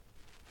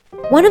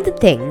One of the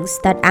things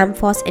that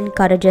amFOSS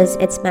encourages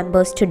its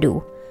members to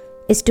do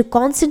is to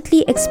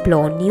constantly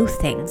explore new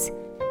things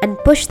and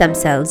push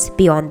themselves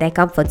beyond their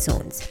comfort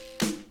zones.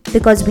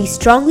 Because we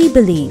strongly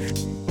believe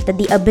that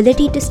the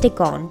ability to stick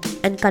on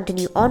and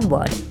continue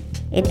onward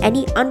in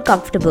any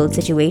uncomfortable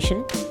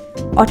situation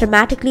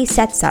automatically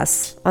sets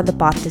us on the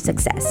path to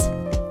success.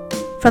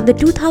 From the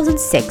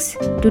 2006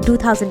 to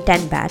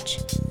 2010 batch,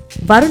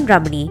 Varrun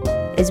Ramani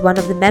is one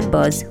of the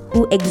members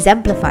who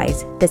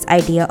exemplifies this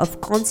idea of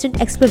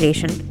constant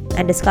exploration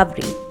and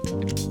discovery.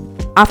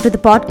 After the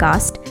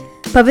podcast,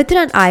 Pavitra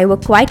and I were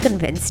quite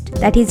convinced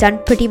that he's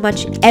done pretty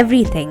much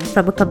everything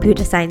from a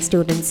computer science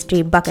student's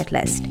dream bucket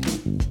list.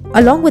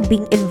 Along with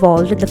being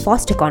involved in the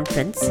Foster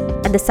Conference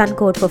and the Sun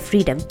Code for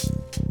Freedom,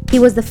 he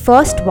was the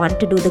first one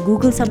to do the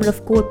Google Summer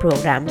of Code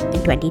program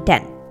in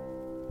 2010.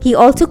 He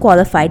also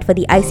qualified for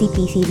the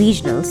ICPC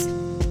regionals,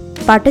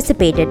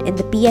 participated in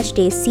the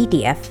PhD's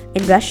CTF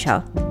in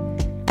Russia,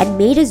 and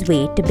made his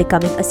way to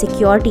becoming a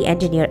security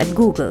engineer at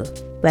Google,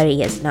 where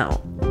he is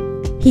now.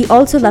 He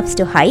also loves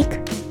to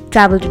hike,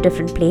 travel to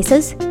different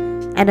places,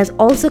 and has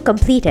also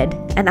completed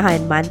an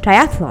Ironman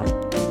triathlon.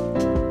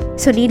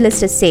 So needless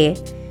to say,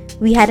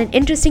 we had an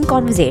interesting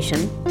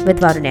conversation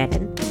with Varrun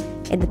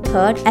in the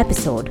third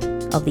episode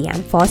of the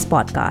amFOSS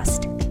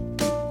podcast.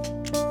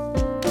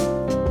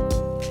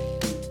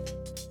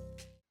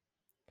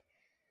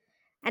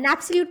 An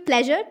absolute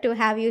pleasure to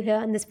have you here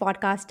on this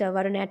podcast,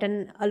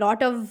 Varrun. A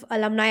lot of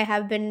alumni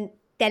have been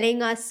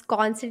telling us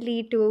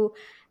constantly to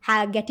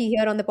get you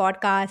here on the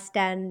podcast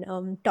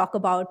and talk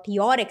about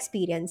your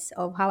experience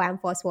of how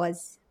amFOSS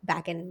was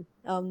back in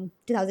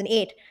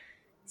 2008.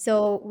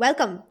 So,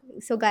 welcome.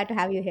 So glad to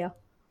have you here.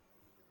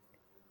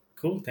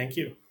 Cool, thank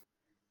you.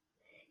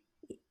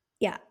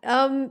 Yeah.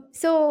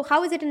 So,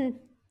 how is it in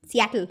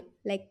Seattle?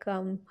 Like,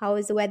 how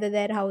is the weather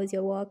there? How is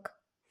your work?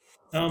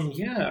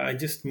 Yeah, I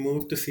just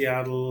moved to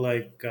Seattle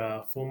like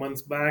 4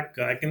 months back.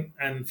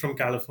 And from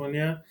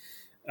California.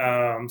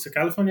 So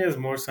California is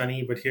more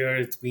sunny, but here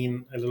it's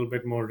been a little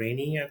bit more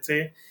rainy, I'd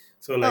say.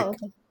 So Oh, like,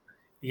 okay.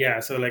 yeah,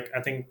 so like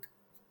I think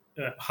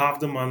half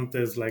the month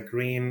is like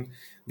rain,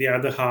 the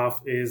other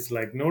half is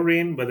like no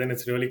rain, but then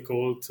it's really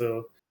cold.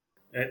 So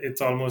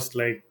it's almost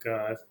like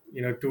 2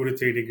 to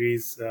 3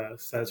 degrees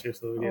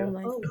Celsius over Oh here.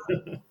 my. Oh,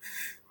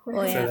 Oh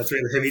So yeah. that's why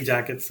the heavy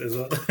jackets as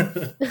well.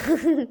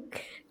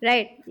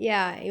 Right.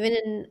 Yeah. Even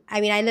in,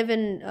 I mean, I live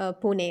in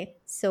Pune,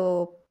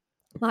 so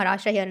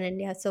Maharashtra here in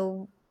India.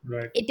 So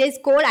Right. it is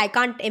cold. I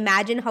can't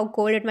imagine how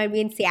cold it might be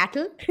in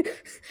Seattle.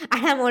 I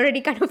am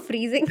already kind of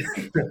freezing.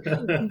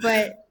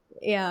 But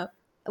yeah.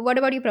 What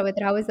about you,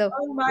 Pravitra? How is the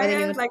on my weather in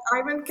your? end, like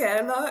I'm in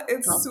Kerala,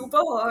 it's Oh, super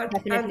hot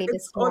and definitely it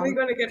is it's only warm.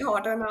 going to get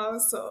hotter now.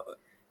 So,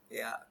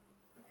 yeah,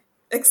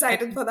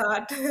 excited for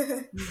that.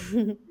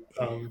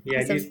 Yeah,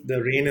 at Awesome. least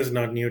the rain is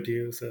not new to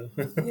you. So,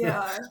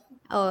 Yeah.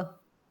 Oh,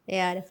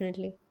 yeah,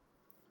 definitely.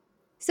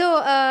 So,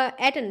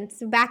 Eton,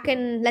 so back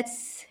in,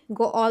 let's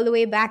go all the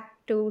way back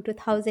to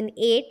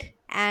 2008.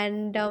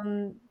 And I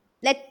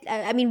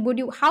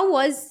mean, how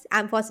was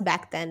amFOSS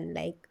back then?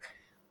 Like,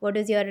 what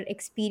was your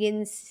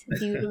experience?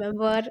 Do you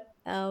remember?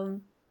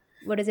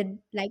 What is it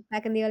like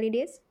back in the early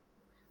days?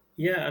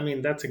 yeah, I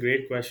mean, that's a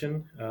great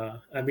question.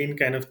 I've been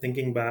kind of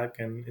thinking back,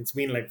 and it's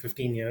been like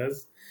 15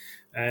 years.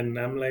 And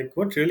I'm like,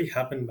 what really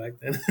happened back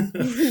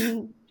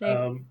then?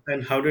 Right.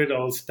 And how did it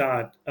all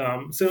start?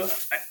 So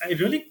I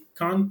really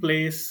can't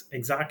place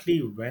exactly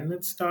when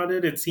it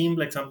started. It seemed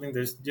like something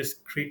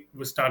that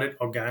was started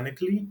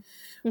organically,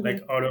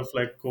 like Mhm. out of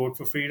like Code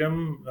for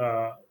Freedom,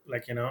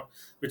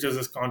 which was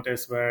this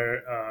contest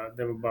where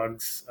there were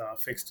bugs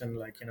fixed in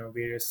like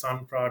various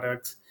Sun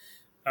products.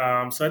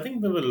 So I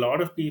think there were a lot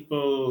of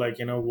people like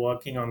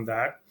working on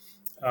that,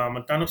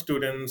 a ton of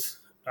students,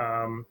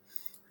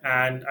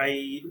 and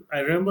I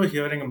remember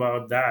hearing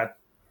about that,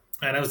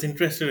 and I was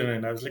interested in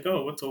it. I was like,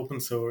 oh, what's open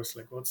source?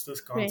 Like, what's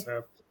this Right.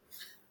 concept?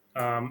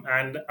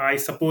 And I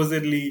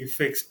supposedly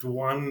fixed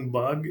one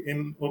bug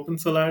in Open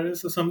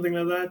Solaris or something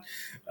like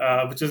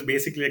that, which was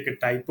basically like a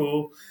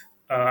typo,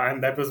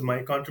 and that was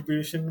my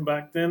contribution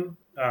back then.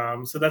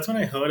 So that's when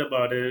I heard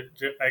about it.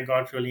 I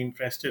got really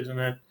interested in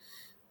it,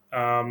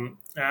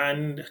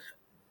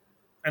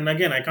 and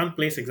again, I can't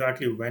place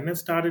exactly when it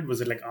started.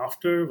 Was it like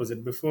after? Was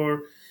it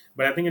before?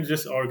 But I think it's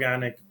just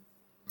organic.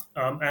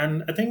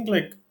 And I think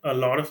like a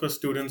lot of us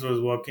students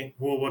who were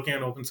working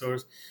on open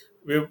source.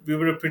 We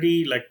were a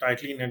pretty like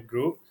tightly knit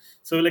group,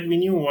 so like we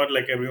knew what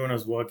like everyone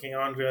was working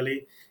on.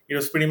 Really, it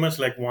was pretty much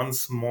like one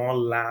small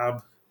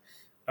lab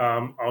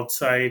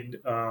outside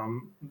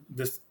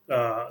this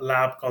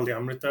lab called the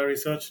Amrita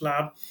Research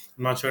Lab.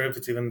 I'm not sure if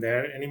it's even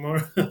there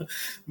anymore,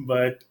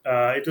 but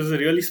it was a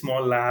really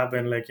small lab,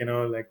 and like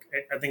like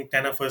I think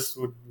 10 of us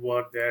would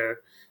work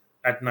there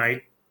at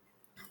night,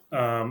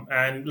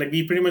 and like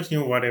we pretty much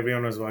knew what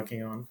everyone was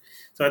working on.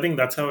 So I think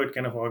that's how it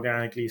kind of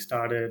organically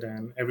started,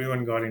 and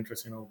everyone got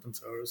interested in open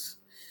source.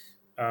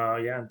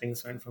 Yeah, and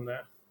things went from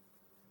there.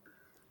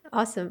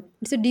 Awesome.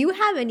 So, do you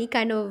have any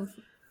kind of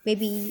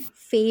maybe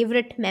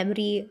favorite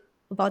memory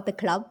about the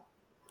club?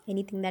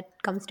 Anything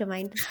that comes to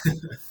mind?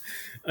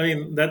 I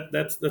mean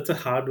that's a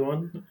hard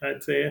one,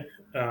 I'd say.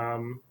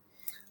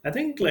 I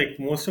think like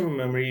most of my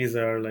memories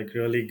are like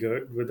really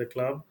good with the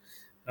club.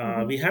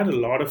 Hmm. We had a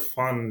lot of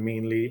fun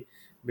mainly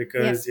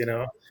Yeah. because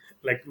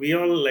like we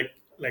all like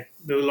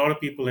there were a lot of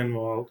people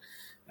involved,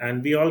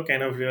 and we all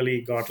kind of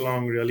really got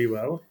along really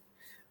well.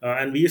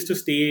 And we used to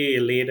stay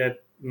late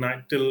at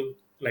night till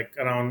like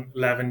around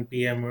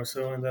 11 p.m. or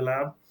so in the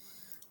lab.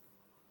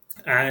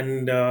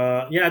 And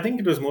yeah, I think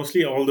it was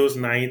mostly all those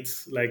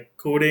nights like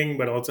coding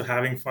but also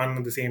having fun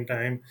at the same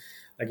time,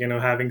 like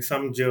having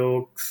some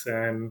jokes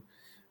and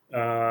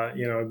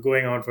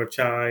going out for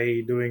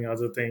chai, doing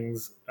other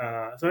things.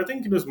 So I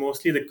think it was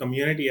mostly the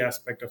community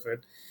aspect of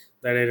it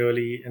that I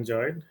really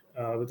enjoyed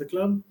with the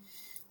club.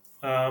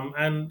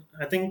 And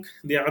I think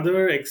the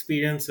other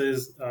experience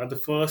is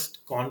the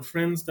first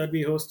conference that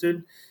we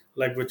hosted,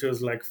 like which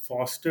was like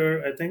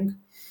Foster, I think.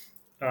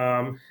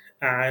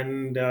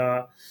 And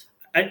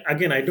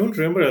again, I don't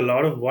remember a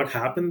lot of what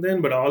happened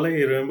then, but all I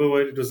remember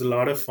was it was a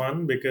lot of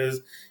fun because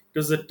it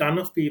was a ton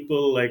of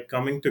people like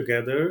coming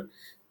together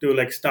to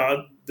like start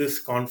this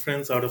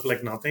conference out of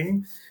like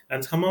nothing,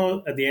 and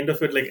somehow at the end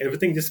of it, like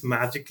everything just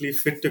magically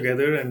fit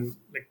together, and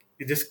like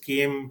it just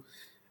came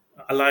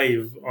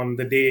alive on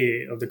the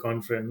day of the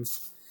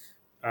conference.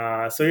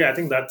 So yeah, I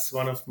think that's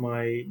one of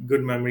my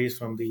good memories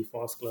from the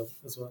FOSS Club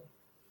as well.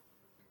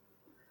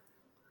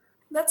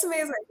 That's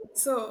amazing.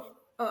 So,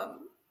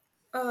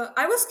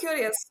 I was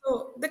curious.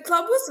 So, the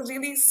club was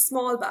really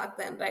small back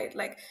then, right?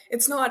 Like,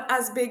 it's not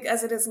as big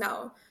as it is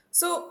now.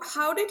 So,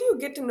 how did you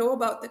get to know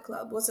about the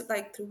club? Was it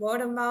like through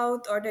word of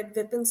mouth, or did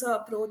Vipin sir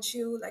approach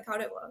you? Like, how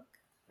did it work?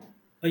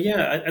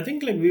 Yeah, I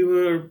think like we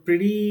were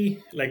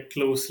pretty like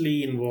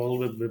closely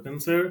involved with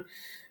Vipin sir.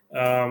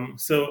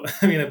 So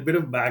I mean, a bit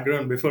of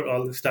background before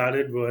all this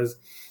started was,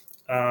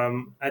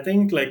 I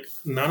think like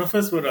none of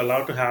us were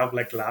allowed to have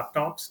like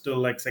laptops till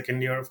like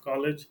second year of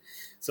college.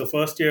 So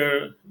first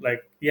year,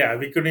 like yeah,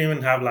 we couldn't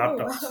even have Oh,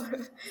 laptops.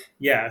 wow.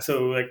 Yeah,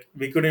 so like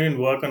we couldn't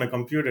even work on a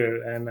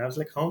computer, and I was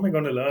like, how am I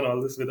going to learn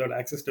all this without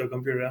access to a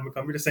computer? I'm a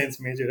computer science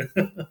major.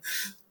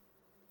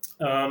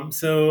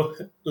 So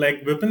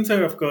like Vipin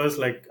sir, of course,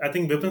 like I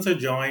think Vipin sir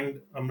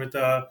joined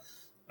Amrita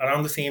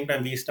around the same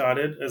time we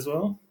started as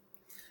well,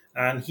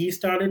 and he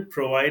started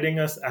providing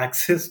us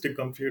access to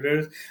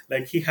computers.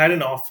 Like he had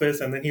an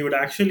office, and then he would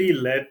actually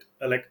let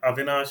like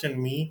Avinash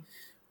and me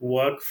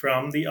work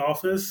from the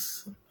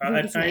office at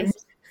That's nice.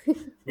 times.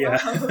 Yeah.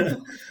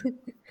 Wow.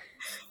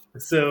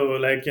 So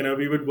like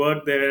we would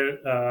work there,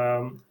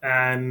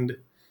 and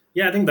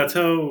yeah, I think that's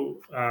how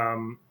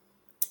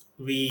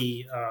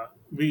we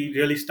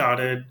really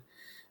started.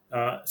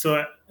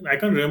 So I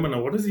can't remember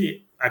now. What is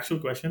the actual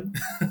question?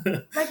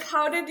 Like,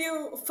 how did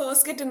you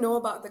first get to know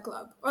about the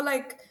club? Or,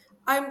 like,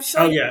 I'm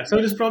sure Oh you. yeah, so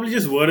it is probably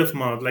just word of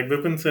mouth. Like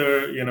Vipin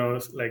sir,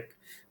 like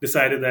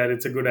decided that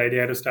it's a good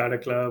idea to start a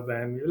club,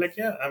 and we were like,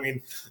 yeah. I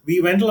mean,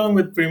 we went along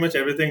with pretty much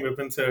everything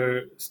Vipin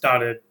sir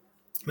started.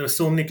 There were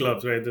so many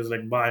clubs, right? There's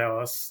like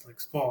BIOS,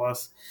 like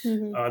SPOS.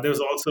 Hmm. There was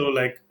also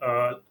like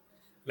a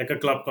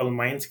club called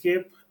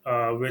Mindscape,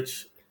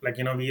 which like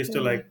we used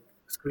to Yeah. like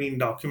screen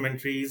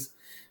documentaries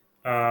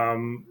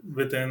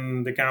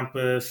within the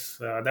campus.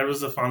 That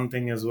was a fun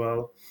thing as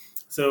well.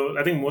 So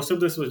I think most of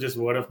this was just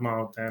word of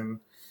mouth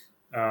and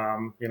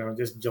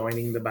just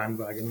joining the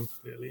bandwagon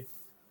really.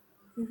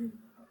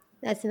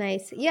 That's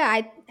nice. Yeah,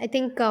 I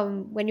think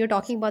when you're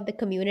talking about the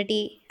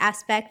community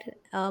aspect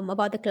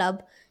about the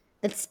club,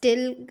 that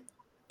still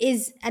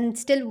is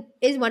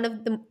one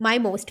of my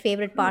most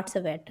favorite parts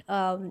of it.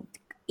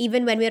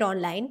 Even when we're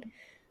online,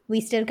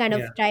 we still kind Yeah,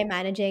 of try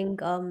managing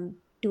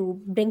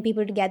to bring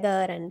people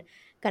together and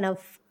kind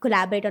of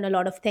collaborate on a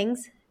lot of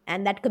things.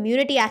 And that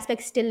community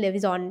aspect still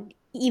lives on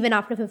even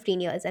after 15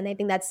 years. And I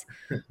think that's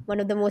one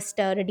of the most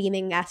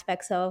redeeming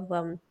aspects of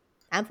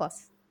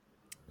amFOSS.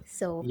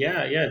 So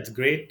yeah, it's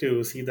great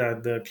to see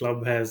that the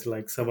club has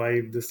like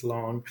survived this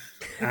long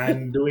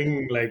and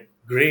doing like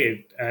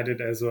great at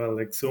it as well.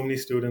 Like so many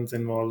students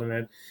involved in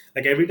it.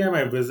 Like every time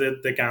I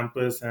visit the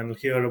campus and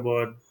hear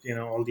about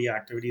all the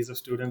activities of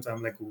students,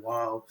 I'm like,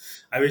 wow,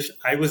 I wish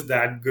I was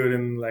that good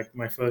in like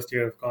my first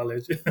year of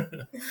college.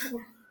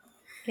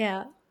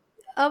 yeah.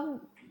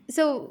 Um,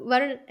 so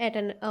Varun,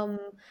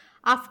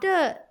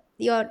 after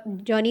your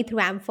journey through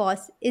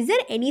amFOSS, is there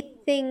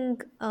anything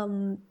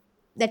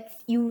that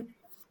you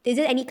is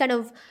there any kind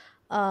of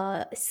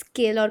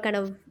skill or kind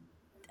of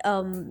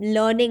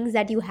learnings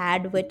that you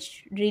had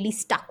which really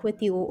stuck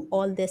with you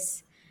all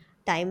this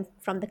time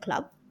from the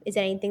club? Is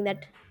there anything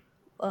that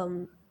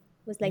um,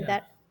 was like Yeah.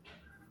 that?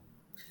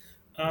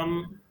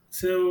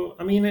 So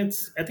I mean, I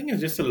think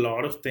it's just a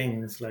lot of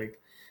things.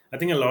 Like, I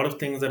think a lot of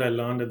things that I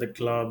learned at the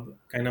club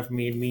kind of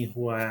made me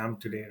who I am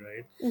today,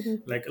 right?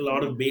 Mm-hmm. Like a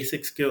lot of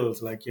basic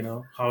skills, like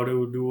how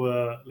to do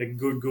a like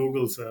good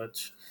Google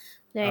search,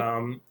 Right.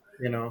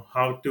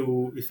 how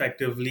to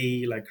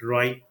effectively like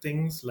write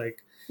things,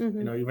 like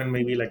Mm-hmm. even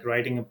maybe like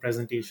writing a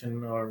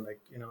presentation or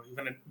like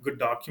even a good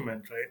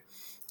document, right?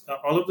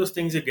 All of those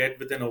things you get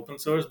within open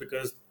source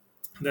because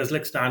there's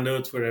like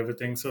standards for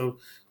everything. So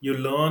you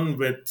learn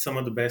with some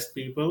of the best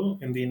people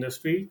in the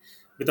industry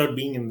without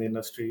being in the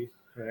industry,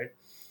 right?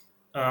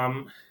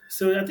 um,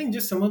 so I think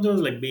just some of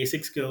those like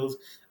basic skills.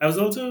 I was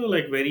also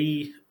like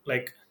very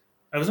like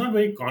I was not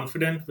very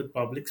confident with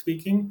public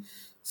speaking.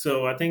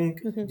 So I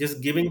think Hmm.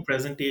 just giving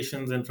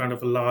presentations in front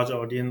of a large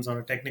audience on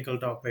a technical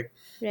topic,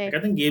 like Right. I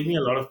think gave me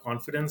a lot of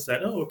confidence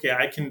that, oh, okay,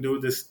 I can do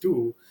this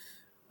too.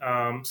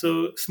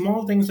 So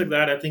small things like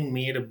that, I think,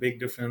 made a big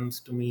difference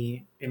to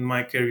me in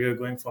my career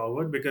going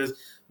forward. Because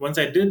once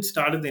I did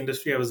start in the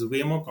industry, I was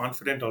way more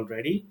confident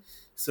already.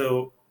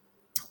 So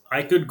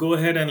I could go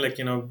ahead and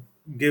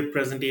give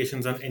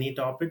presentations on any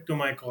topic to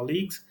my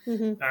colleagues,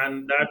 Hmm.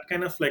 and that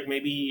kind of like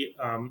maybe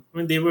I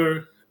mean they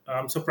were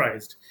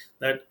surprised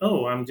that,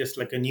 oh, I'm just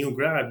like a new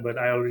grad, but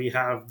I already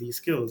have these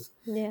skills.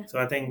 Yeah. So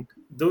I think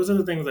those are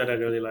the things that I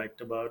really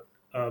liked about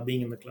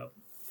being in the club.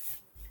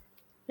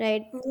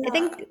 Right. I Yeah,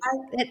 think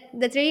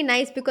that's really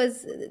nice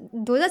because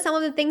those are some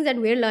of the things that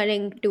we're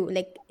learning too,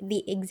 like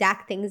the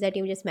exact things that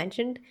you just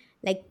mentioned,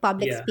 like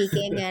public Yeah.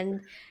 speaking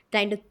and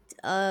trying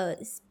to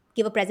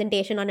give a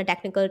presentation on a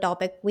technical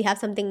topic. We have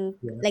something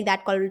Yeah. like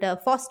that called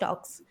FOSS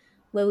talks,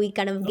 where we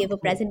kind of Oh, give a cool.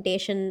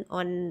 presentation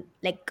on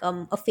like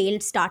a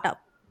failed startup,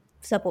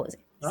 suppose.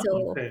 Oh,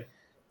 So okay.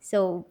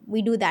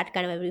 we do that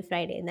kind of every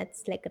Friday, and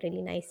that's like a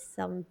really nice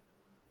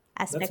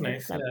That's aspect of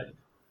the nice. club. Yeah.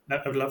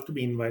 I would love to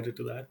be invited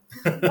to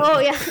Oh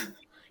that. yeah,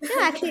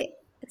 yeah. Actually,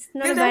 it's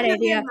not we'll a bad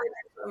definitely idea. invite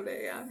you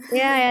someday. Yeah,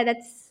 Yeah, yeah,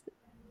 that's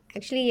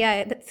actually,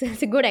 yeah, that's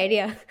a good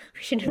idea.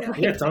 We should yeah.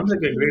 Yeah, invite. it sounds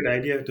like a great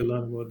idea to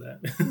learn about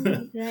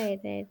that. Right,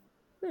 right.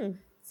 Hmm.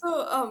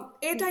 So,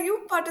 Eta,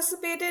 you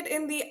participated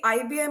in the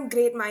IBM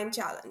Great Mind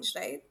Challenge,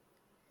 right?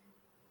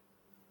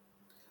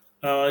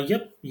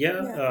 Yep.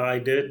 Yeah, Yeah. I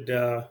did.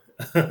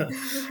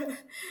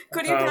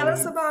 Could you tell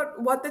us Um,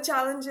 about what the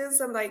challenge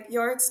is and like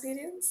your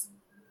experience?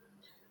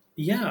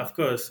 yeah, of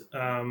course.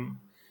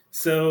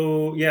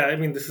 So yeah, I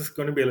mean, this is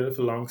going to be a little of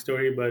a long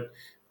story, but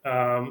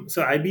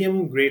so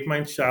IBM Great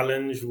Minds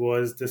Challenge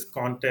was this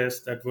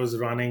contest that was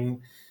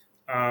running.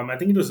 I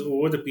think it was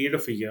over the period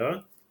of a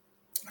year.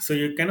 So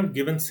you're kind of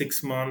given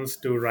 6 months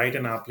to write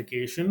an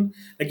application.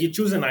 Like you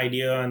choose an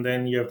idea and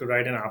then you have to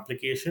write an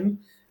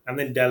application and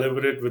then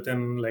deliver it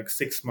within like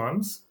 6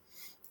 months.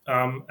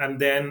 And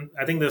then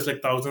I think there's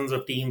like thousands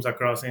of teams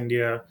across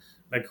India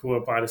like who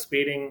are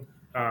participating,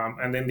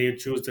 and then they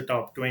choose the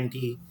top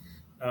 20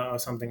 or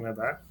something like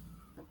that.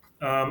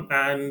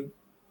 And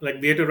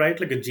like we had to write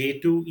like a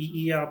J2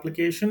 EE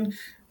application.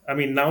 I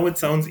mean, now it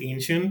sounds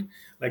ancient,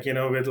 like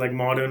with like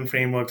modern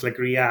frameworks like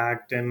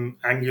React and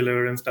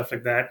Angular and stuff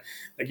like that.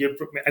 Like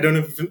I don't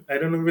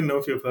even know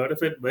if you've heard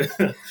of it, but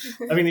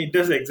I mean, it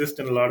does exist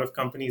in a lot of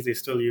companies. They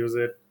still use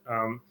it.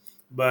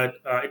 But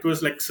it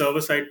was like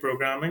server side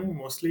programming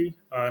mostly,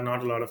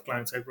 not a lot of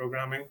client side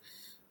programming.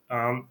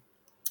 Um,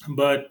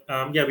 but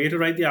yeah, we had to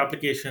write the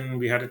application.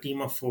 We had a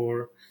team of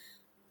four.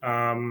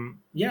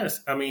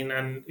 Yes, I mean,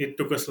 and it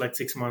took us like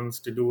 6 months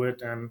to do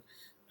it, and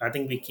I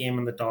think we came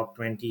in the top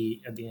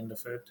 20 at the end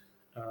of it.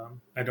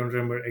 I don't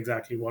remember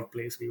exactly what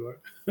place we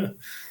were.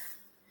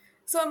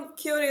 So I'm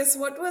curious,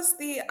 what was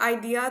the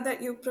idea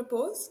that you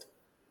proposed?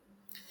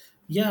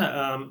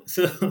 Yeah,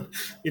 so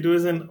it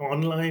was an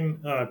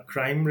online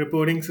crime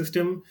reporting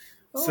system.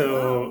 Oh,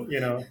 So,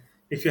 wow.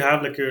 if you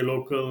have like your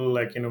local,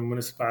 like,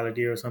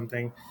 municipality or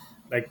something,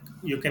 like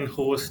you can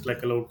host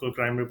like a local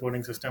crime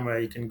reporting system where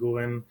you can go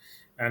in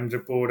and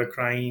report a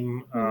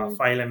crime, Hmm.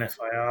 file an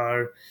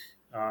FIR,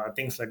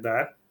 things like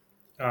that.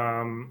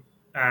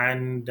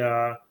 And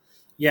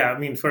yeah, I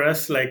mean, for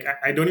us, like,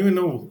 I don't even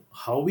know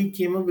how we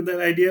came up with that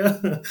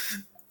idea,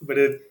 but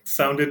it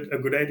sounded a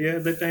good idea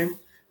at the time.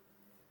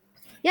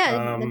 Yeah,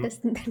 that Um, does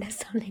that does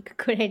sound like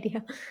a good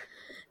idea.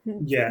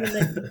 yeah.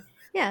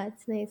 Yeah,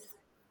 it's nice.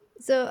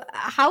 So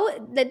how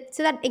that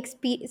so that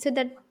so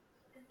that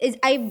is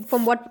I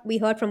from what we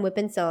heard from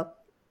Vipin sir,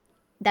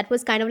 that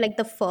was kind of like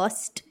the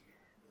first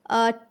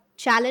uh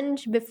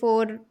challenge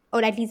before,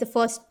 or at least the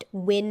first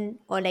win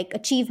or like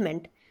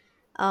achievement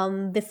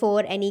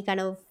before any kind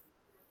of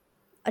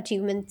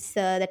achievements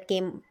that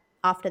came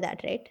after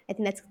that, right? I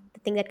think that's the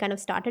thing that kind of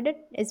started it,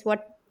 is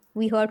what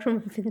we heard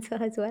from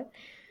Vinsa as well.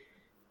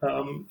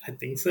 I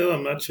think so.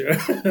 I'm not sure,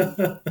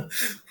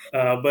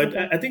 but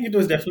Okay. I think it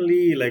was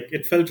definitely like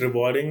it felt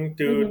rewarding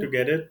to Mm-hmm.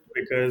 get it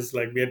because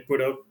like we had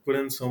put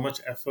in so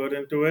much effort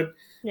into it,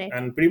 Right.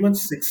 and pretty much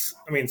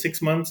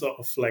 6 months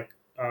of like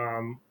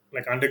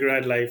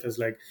undergrad life is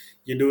like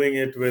you're doing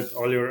it with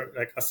all your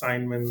like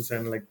assignments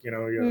and like your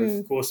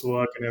Mm.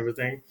 coursework and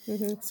everything.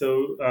 Mm-hmm.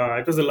 So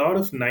it was a lot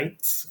of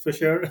nights for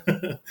sure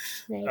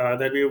Right.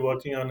 that we were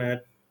working on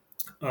it.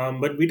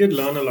 But we did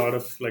learn a lot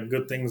of like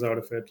good things out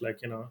of it,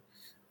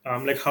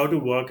 like how to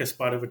work as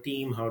part of a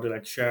team, how to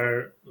like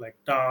share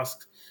like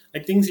tasks,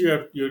 like things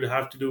you'd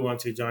have to do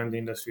once you join the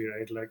industry,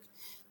 right? Like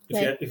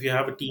Right. if you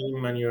have a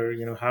team and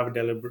you're have a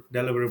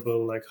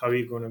deliverable, like how are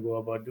you going to go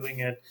about doing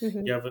it?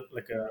 Mm-hmm. You have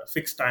like a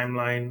fixed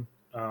timeline.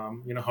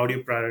 How do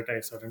you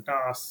prioritize certain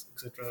tasks,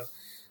 etc.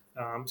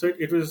 So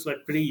it was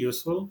like pretty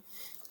useful.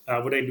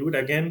 Would I do it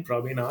again?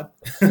 Probably not.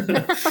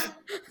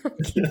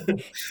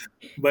 Okay.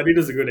 But it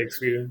was a good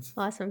experience.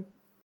 Awesome.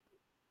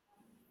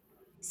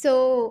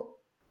 So,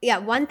 yeah,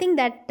 one thing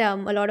that a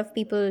lot of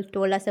people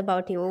told us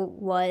about you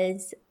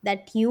was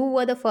that you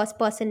were the first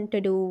person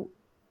to do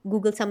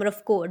Google Summer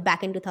of Code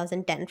back in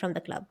 2010 from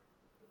the club.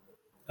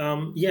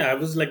 Yeah, I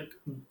was like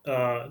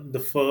the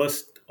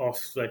first of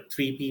like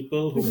three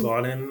people who Hmm.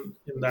 got in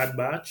that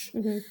batch.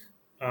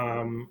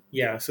 Hmm.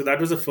 Yeah, so that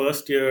was the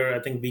first year I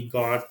think we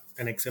got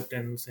an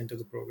acceptance into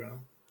the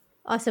program.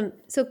 Awesome.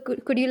 So,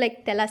 could you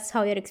like tell us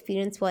how your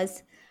experience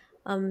was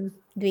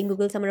doing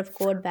Google Summer of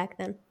Code back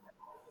then?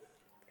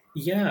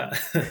 Yeah,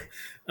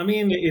 I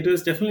mean, it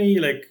was definitely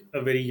like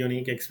a very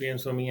unique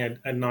experience for me.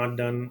 I'd not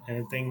done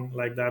anything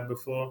like that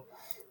before.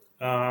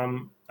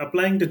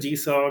 Applying to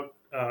GSOC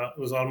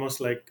was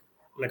almost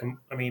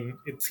I mean,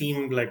 it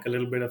seemed like a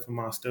little bit of a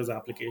master's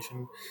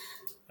application.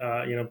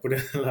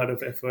 Put a lot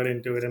of effort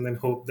into it, and then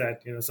hope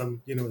that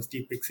some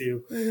university picks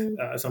you,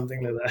 Mm-hmm.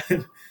 something like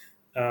that.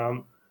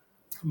 um,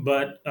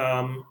 but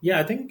yeah,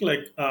 I think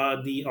like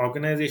the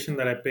organization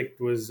that I picked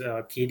was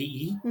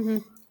KDE,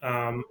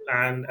 Mm-hmm.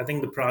 and I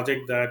think the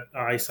project that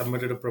I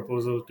submitted a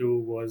proposal to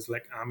was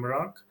like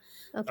AMROC,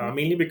 Okay.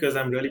 mainly because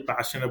I'm really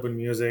passionate about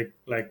music.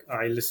 Like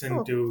I listen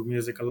Oh. to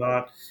music a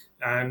lot,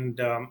 and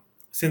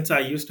since I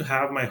used to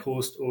have my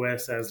host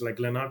OS as like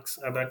Linux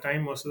at that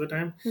time, most of the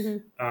time,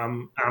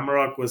 Mm-hmm.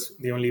 AMROC was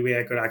the only way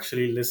I could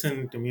actually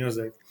listen to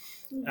music,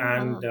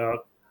 Ah. and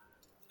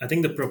I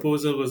think the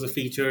proposal was a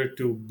feature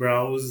to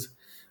browse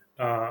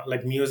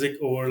like music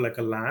over like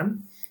a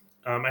LAN.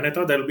 And I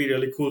thought that would be a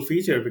really cool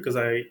feature because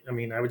I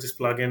mean, I would just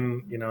plug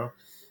in,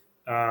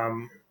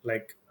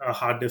 like a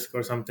hard disk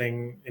or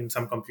something in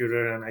some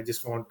computer, and I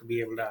just want to be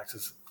able to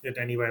access it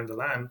anywhere in the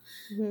LAN.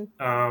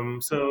 Mm-hmm.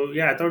 So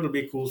yeah, I thought it would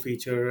be a cool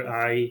feature.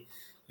 I,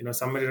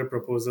 submitted a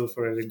proposal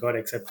for it. It got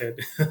accepted.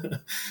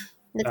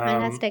 That's um,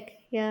 fantastic.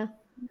 Yeah.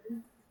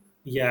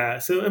 yeah,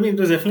 so I mean, it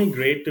was definitely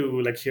great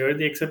to like hear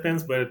the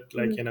acceptance, but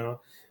like Mhm.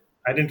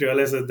 I didn't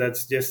realize that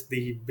that's just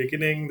the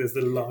beginning. There's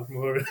a lot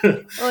more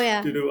to Oh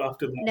yeah, do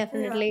after that. Yeah.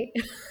 definitely.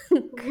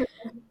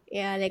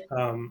 Yeah, like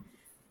Um,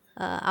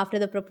 after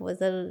the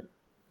proposal,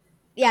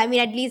 yeah, I mean,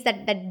 at least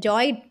that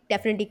joy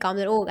definitely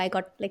comes. Oh, I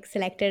got like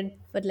selected,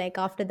 but like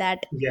after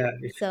that, yeah,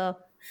 it's a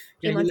yeah,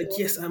 few you're months like, away.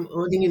 yes, I'm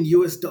earning in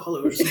US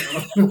dollars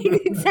now.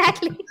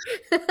 Exactly.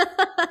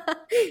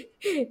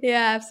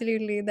 Yeah,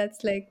 absolutely.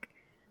 That's like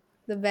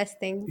the best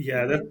thing.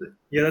 Yeah,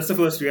 Yeah. that's the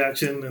first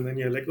reaction, and then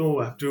you're like, oh,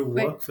 I have to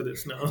Right. work for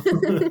this now.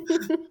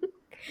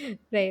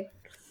 Right.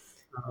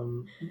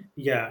 um,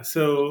 yeah,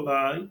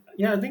 so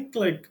yeah, I think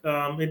like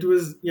it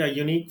was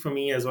unique for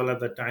me as well at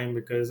the time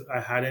because I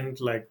hadn't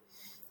like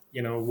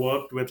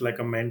worked with like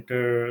a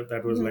mentor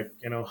that was Hmm.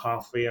 like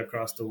halfway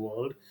across the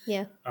world.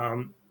 Yeah.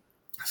 um,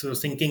 so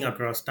syncing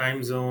across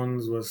time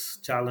zones was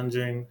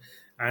challenging,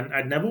 and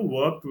I'd never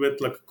worked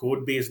with like a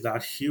code base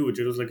that huge.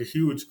 It was like a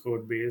huge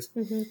code base.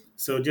 Hmm.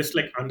 So just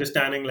like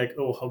understanding like,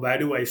 oh, where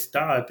do I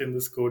start in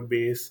this code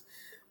base,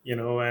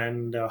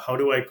 and how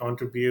do I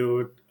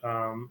contribute,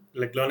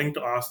 like learning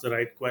to ask the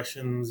right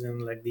questions in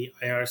like the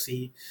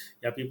IRC.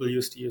 Yeah, people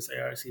used to use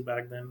IRC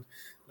back then.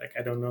 Like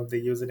I don't know if they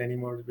use it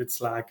anymore with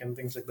Slack and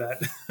things like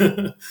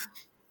that.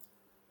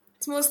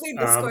 It's mostly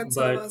Discord But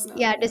servers now.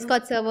 Yeah, Yeah.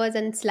 Discord servers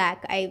and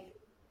Slack. I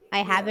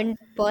Yeah. haven't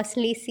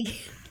personally seen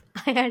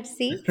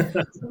IRC,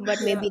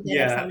 but Yeah. maybe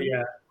there are yeah, some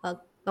yeah. uh,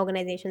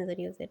 organizations that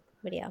use it.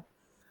 But yeah.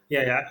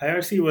 Yeah,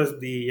 IRC was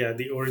the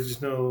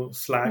original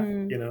Slack,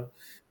 Hmm.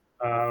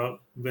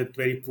 with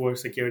very poor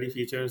security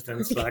features.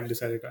 Then Slack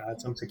decided to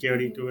add some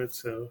security Mhm. to it,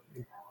 so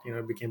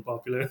it became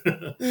popular.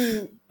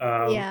 Mm,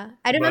 yeah,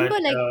 I remember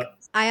But like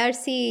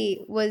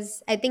IRC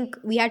was. I think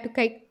we had to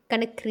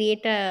kind of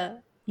create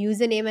a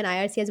username in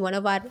IRC as one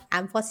of our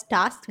amFOSS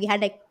tasks. We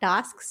had like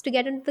tasks to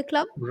get into the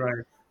club,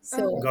 right,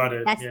 so got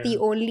it. that's the Yeah,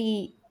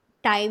 only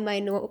time I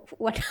know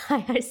what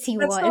IRC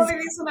That's the was. only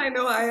reason I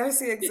know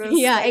IRC exists,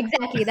 Yeah, like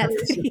exactly. That's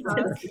the creation reason.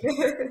 task.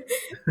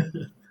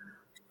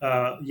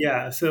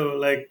 yeah. So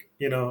like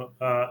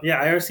yeah,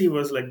 IRC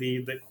was like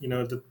the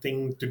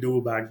thing to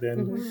do back then.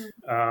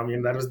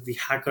 Hmm. That was the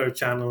hacker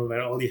channel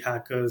where all the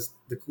hackers,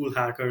 the cool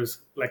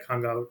hackers, like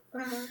hung out.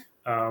 Uh-huh.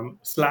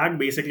 Slack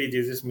basically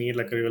they just made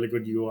like a really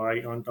good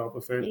UI on top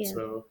of it. Yeah.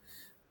 So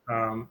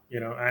and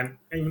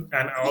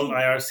all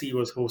IRC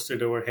was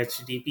hosted over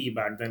HTTP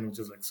back then, which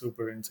is like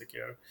super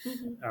insecure.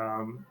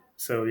 Mhm.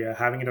 So yeah,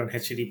 having it on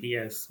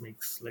HTTPS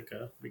makes like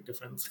a big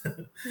difference.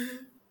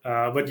 Mhm.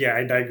 But yeah,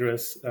 I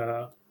digress.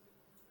 What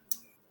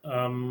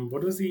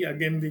was the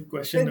The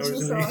question GSOC.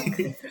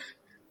 originally?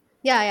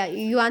 Yeah, yeah,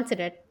 you answered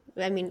it.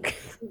 I mean,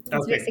 it's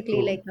Okay, basically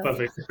cool, like a,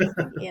 perfect.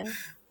 yeah.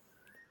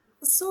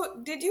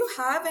 So, did you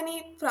have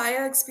any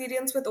prior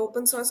experience with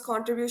open source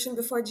contribution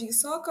before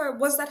GSOC, or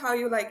was that how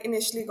you like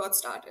initially got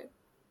started?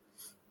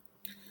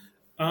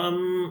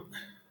 um,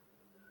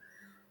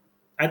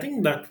 I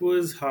think that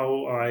was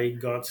how I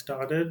got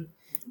started.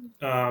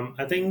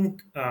 I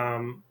think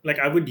like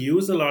I would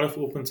use a lot of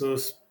open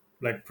source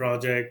like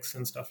projects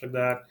and stuff like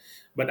that,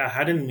 but I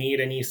hadn't made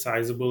any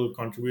sizable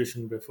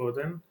contribution before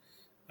then.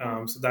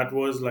 Mhm. So that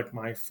was like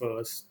my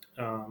first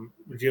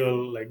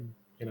real, like,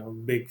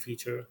 big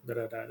feature that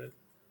I'd added.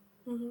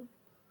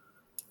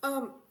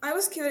 I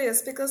was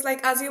curious because,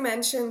 like, as you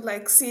mentioned,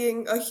 like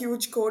seeing a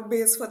huge code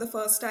base for the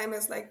first time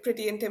is like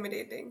pretty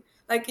intimidating.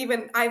 Like,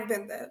 even I've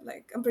been there.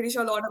 Like, I'm pretty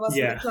sure a lot of us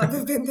in the Yeah. club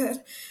have been there.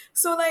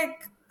 So,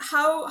 like,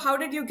 how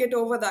did you get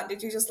over that?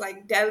 Did you just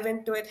like delve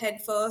into it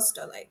head first,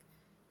 or like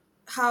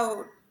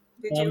how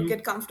did you um,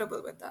 get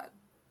comfortable with that?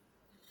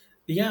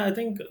 yeah, I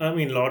think, I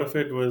mean, a lot of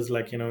it was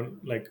like,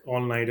 like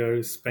all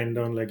nighters spent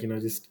on, like,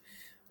 just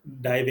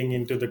diving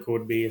into the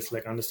code base,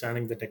 like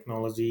understanding the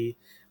technology.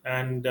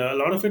 And a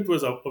lot of it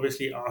was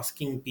obviously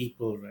asking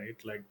people,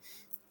 right? Like,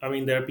 I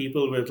mean, there are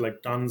people with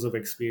like tons of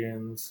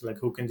experience, like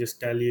who can just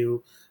tell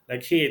you,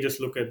 like, hey, just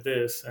look at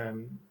this.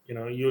 And,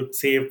 you'd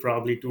save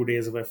probably 2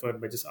 days of effort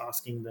by just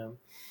asking them.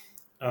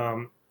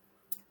 Um,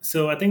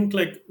 so I think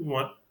like a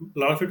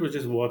lot of it was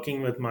just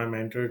working with my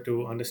mentor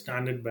to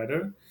understand it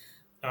better.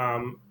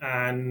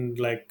 And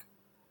like,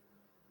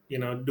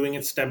 doing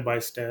it step by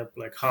step,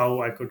 like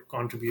how I could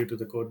contribute to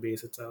the code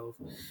base itself,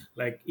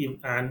 like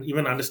and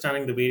even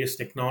understanding the various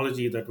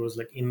technology that was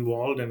like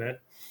involved in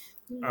it.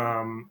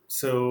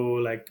 So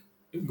like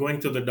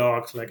going through the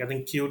docs, like I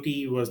think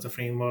Qt was the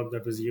framework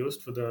that was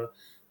used for the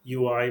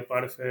UI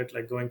part of it,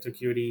 like going through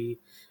Qt,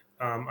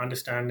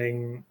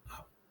 understanding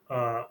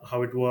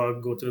how it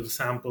worked, go through the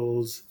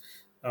samples,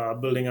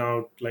 building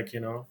out, like,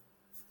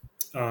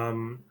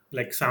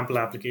 like sample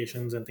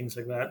applications and things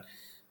like that.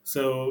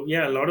 So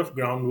yeah, a lot of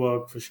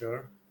groundwork for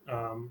sure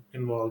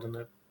involved in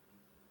it.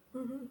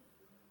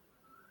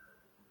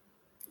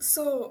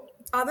 So,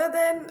 other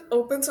than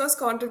open source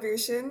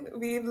contribution,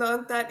 we've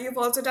learned that you've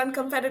also done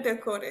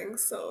competitive coding.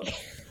 So,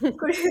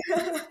 could you,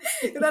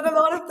 you've done a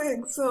lot of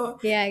things. So,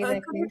 Yeah,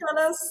 could you exactly. tell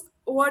us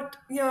what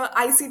your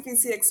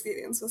ICPC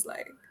experience was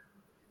like?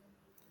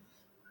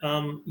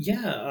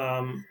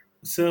 Yeah.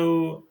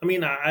 So, I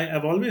mean,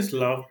 I've always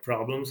loved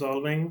problem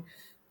solving,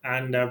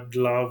 and I've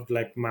loved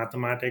like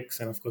mathematics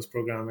and, of course,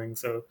 programming.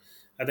 So,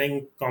 I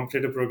think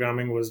competitive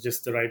programming was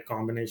just the right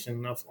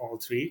combination of all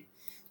three.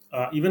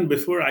 Even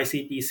before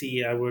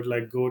ICPC, I would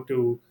like go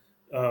to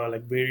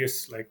like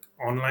various like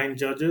online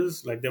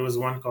judges. Like there was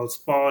one called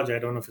Spodge. I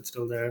don't know if it's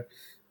still there.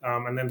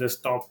 And then this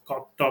top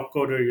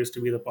coder used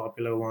to be the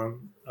popular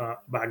one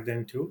back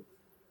then too.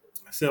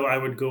 So I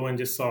would go and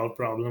just solve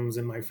problems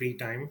in my free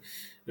time,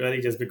 really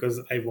just because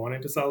I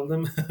wanted to solve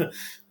them.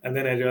 And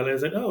then I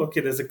realized that, oh, okay,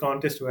 there's a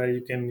contest where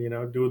you can,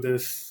 do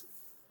this,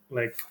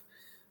 like,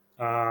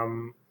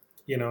 um,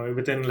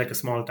 within like a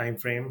small time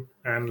frame,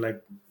 and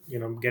like,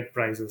 get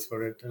prizes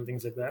for it and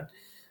things like that.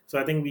 So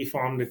I think we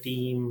formed a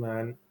team,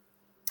 and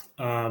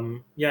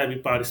yeah, we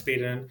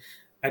participated in.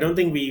 I don't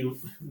think we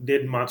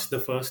did much the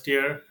first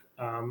year,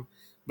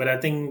 but I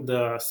think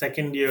the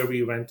second year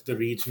we went to the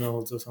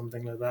regionals or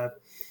something like that.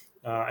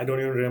 I don't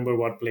even remember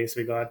what place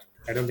we got.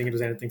 I don't think it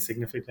was anything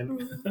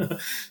significant.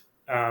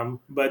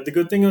 But the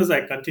good thing was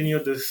I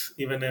continued this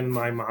even in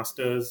my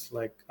masters.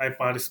 Like I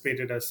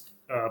participated as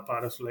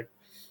part of like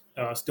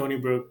Stony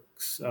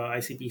Brook's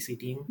ICPC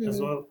team as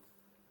Hmm. well,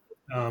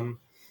 um,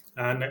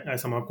 and I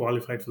somehow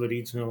qualified for the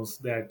regionals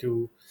there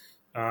too.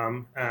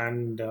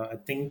 And I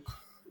think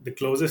the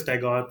closest I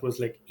got was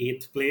like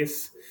eighth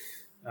place.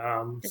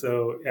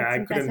 So yeah, That's I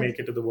couldn't impressive. make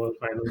it to the world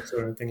finals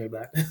or anything like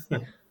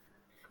that.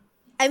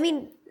 I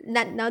mean,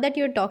 now that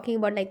you're talking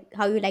about like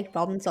how you like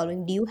problem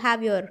solving, do you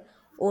have your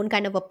own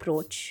kind of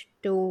approach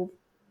to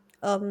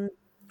um,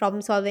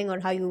 problem solving, or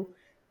how you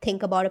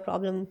think about a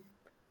problem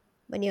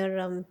when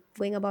you're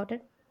going about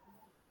it?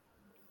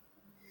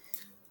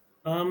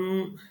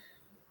 um,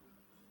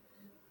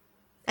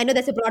 I know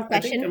that's a broad I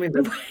think, I question. mean,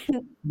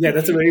 yeah,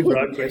 that's a very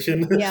broad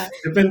question. Yeah,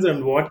 Depends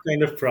on what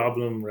kind of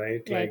problem,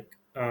 right? right. Like,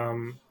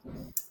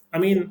 I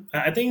mean,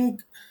 I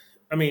think,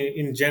 I mean,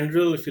 in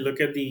general, if you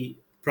look at the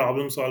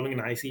problem solving in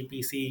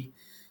ICPC,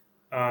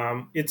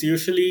 it's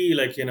usually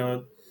like,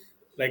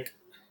 like,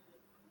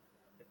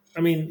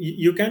 I mean,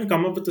 you can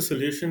come up with a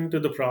solution to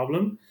the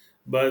problem,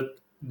 but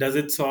does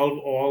it solve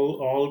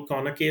all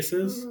corner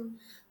cases?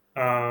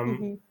 Um,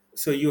 Hmm.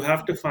 so you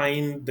have to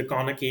find the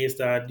corner case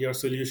that your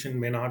solution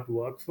may not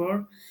work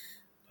for.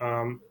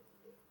 Um,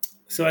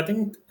 so I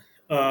think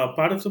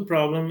part of the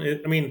problem is,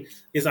 I mean,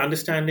 is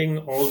understanding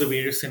all the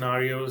various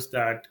scenarios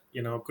that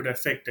could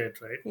affect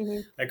it, right? Hmm.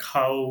 Like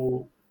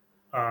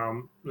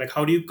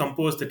how do you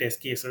compose the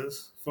test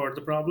cases for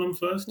the problem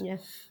first, Yeah.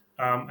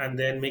 and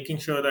then making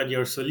sure that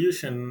your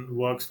solution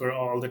works for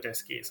all the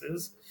test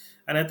cases.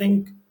 And I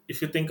think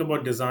if you think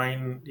about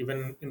design,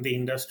 even in the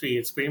industry,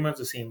 it's pretty much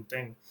the same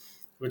thing,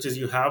 which is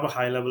you have a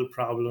high level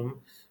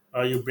problem,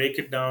 you break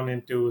it down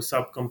into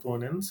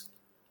subcomponents,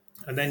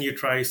 and then you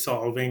try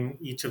solving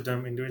each of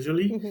them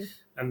individually, Hmm.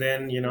 and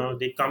then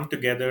they come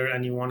together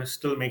and you want to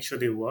still make sure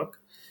they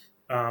work.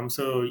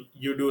 So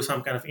you do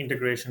some kind of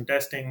integration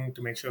testing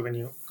to make sure when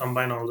you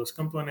combine all those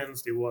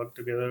components they work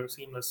together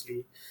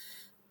seamlessly.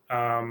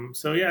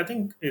 So yeah, I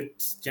think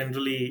it's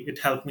generally it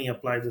helped me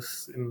apply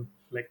this in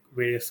like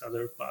various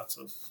other parts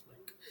of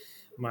like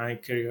my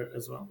career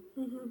as well.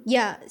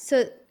 Yeah.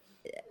 So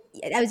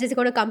I was just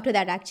going to come to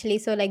that actually.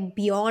 So, like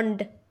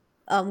beyond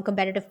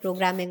competitive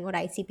programming or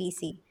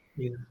ICPC,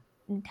 Yeah.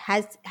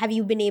 have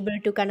you been able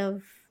to kind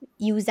of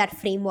use that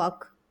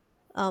framework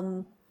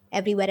um,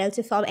 everywhere else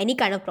to solve any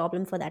kind of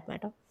problem for that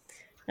matter,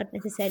 not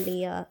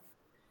necessarily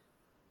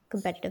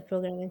competitive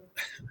programming?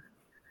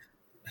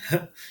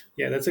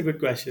 Yeah, that's a good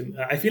question.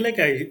 I feel like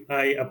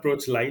I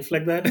approach life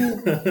like that.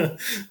 Mm.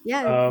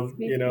 Yeah, that's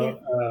You great.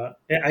 know,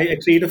 Yeah. I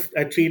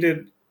treat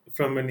it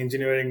from an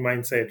engineering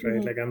mindset, right?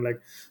 Mm-hmm. Like I'm like,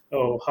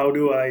 oh, how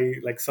do I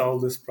like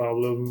solve this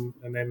problem?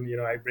 And then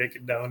I break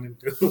it down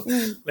into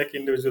Mm. like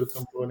individual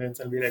components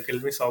and be like, okay,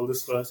 let me solve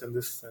this first and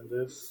this and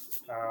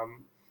this.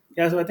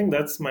 Yeah, so I think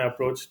that's my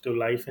approach to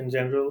life in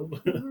general.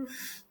 Mhm.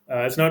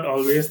 It's not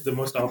always the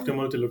most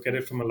optimal to look at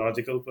it from a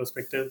logical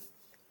perspective,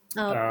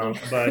 Oh, yeah.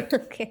 but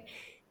Okay.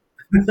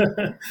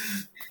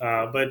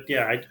 but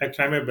yeah, I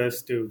try my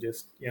best to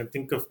just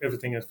think of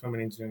everything as from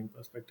an engineering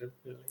perspective.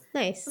 Really.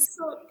 Nice.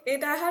 So,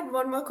 it, I had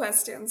one more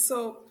question.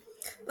 So,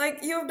 like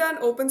you've done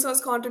open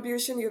source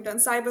contribution, you've done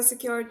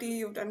cybersecurity,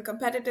 you've done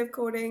competitive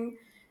coding,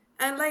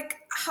 and like,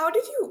 how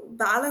did you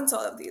balance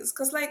all of these?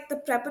 Because like the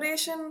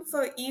preparation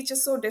for each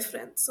is so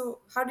different.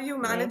 So, how do you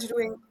Yeah. manage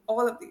doing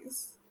all of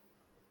these?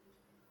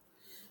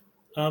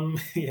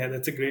 Yeah,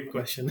 that's a great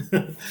question.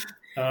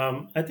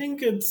 I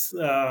think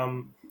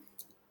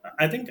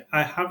I think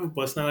I have a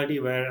personality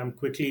where I'm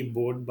quickly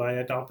bored by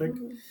a topic.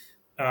 Mhm.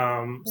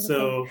 Okay.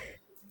 So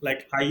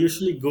like I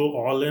usually go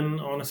all in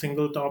on a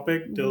single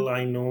topic Hmm. till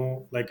I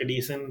know like a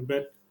decent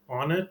bit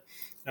on it,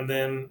 and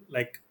then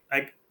like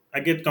I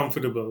get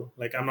comfortable.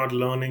 Like I'm not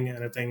learning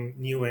anything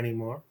new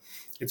anymore.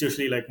 It's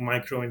usually like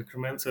micro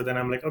increments. So then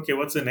I'm like, okay,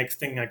 what's the next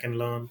thing I can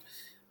learn?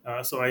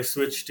 So I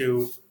switch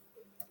to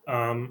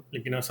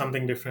like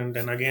something different,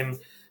 and again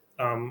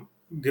um,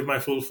 give my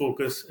full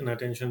focus and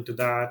attention to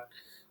that,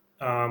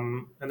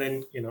 and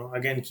then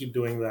again keep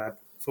doing that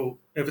for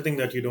everything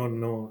that you don't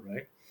know,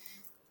 right?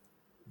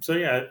 So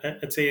yeah,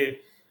 I'd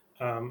say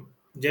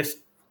just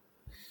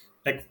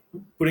like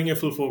putting your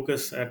full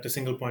focus at a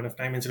single point of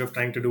time instead of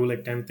trying to do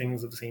like 10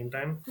 things at the same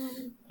time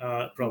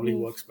Mhm. probably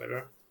Hmm. works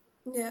better.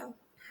 Yeah.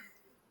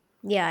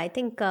 Yeah, I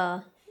think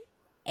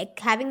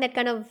having that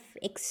kind of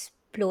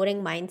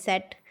exploring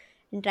mindset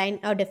and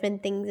trying out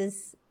different things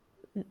is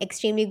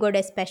extremely good,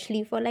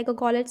 especially for like a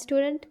college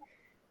student.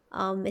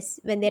 Is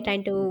when they're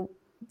trying to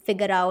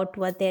figure out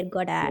what they're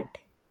good Yeah. at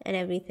and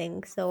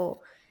everything.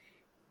 So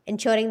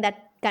ensuring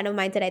that kind of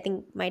mindset, I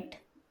think, might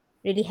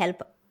really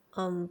help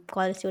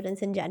college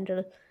students in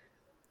general.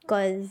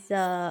 Because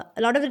a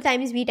lot of the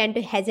times we tend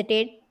to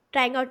hesitate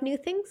trying out new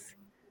things.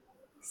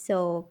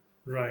 So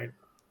Right.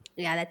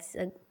 yeah, it's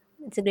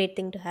a great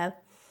thing to have.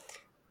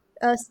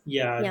 Uh, s-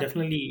 Yeah, yeah.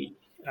 definitely.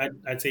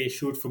 I'd say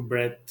shoot for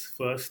breadth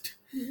first,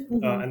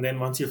 Hmm. and then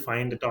once you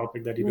find a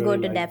topic that you Go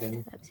really to like, depth.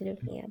 then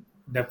Absolutely. Yeah.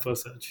 depth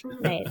first search.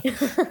 Right.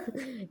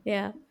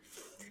 Yeah.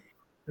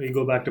 We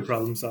go back to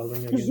problem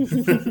solving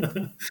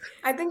again.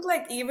 I think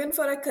like even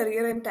for a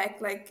career in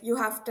tech, like you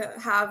have to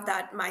have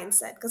that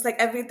mindset because like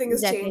everything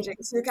is Exactly. changing.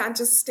 So you can't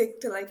just stick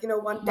to like,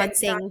 one One tech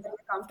stack thing. that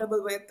you're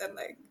comfortable with and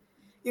like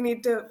you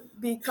need to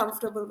be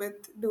comfortable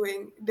with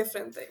doing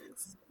different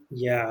things.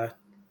 Yeah,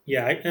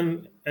 yeah,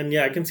 and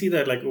yeah, I can see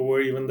that like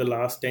over even the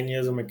last 10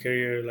 years of my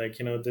career, like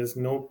there's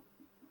no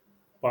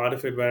part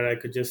of it where I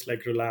could just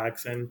like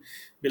relax and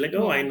be like,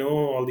 oh, I Yeah. know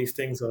all these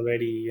things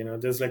already.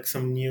 There's like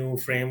some new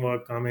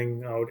framework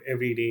coming out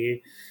every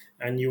day,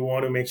 and you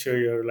want to make sure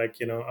you're like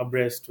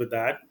abreast with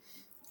that.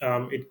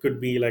 It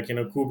could be like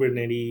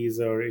Kubernetes,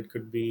 or it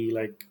could be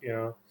like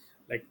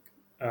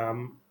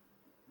um,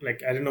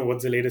 like I don't know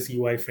what's the latest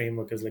UI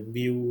framework is, like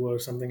Vue or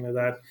something like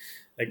that.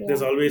 Like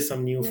there's Yeah. always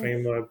some new Yes.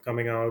 framework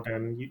coming out,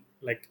 and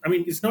like I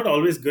mean, it's not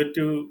always good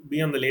to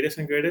be on the latest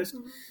and greatest,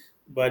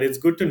 but it's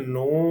good to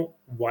know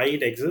why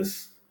it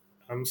exists.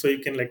 So you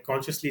can like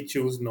consciously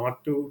choose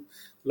not to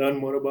learn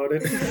more about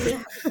it.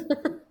 Yeah.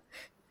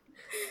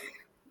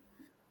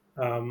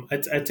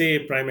 I'd say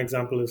a prime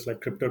example is like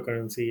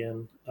cryptocurrency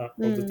and all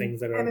the Mm. things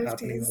that are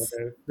happening out NFTs.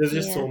 there. There's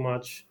just Yeah. so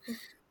much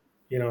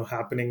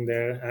happening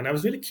there, and I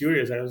was really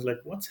curious. I was like,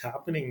 what's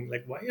happening?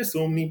 Like, why are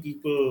so many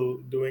people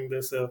doing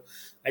this? So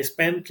I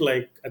spent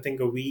like I think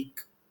a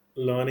week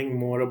learning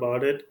more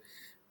about it,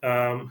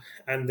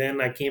 and then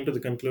I came to the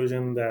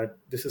conclusion that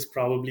this is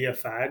probably a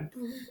fad,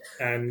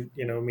 and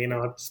may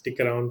not stick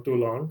around too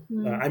long.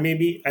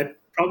 Mm. I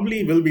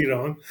probably will be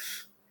wrong,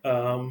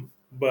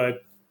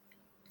 but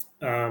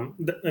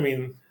I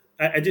mean,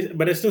 I just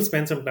but I still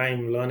spent some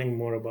time learning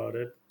more about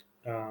it,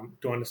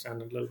 to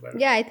understand it a little better.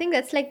 Yeah, I think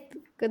that's like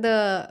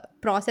the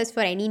process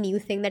for any new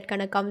thing that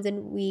kind of comes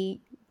in.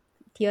 We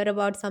hear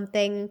about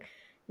something,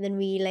 and then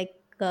we like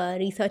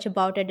research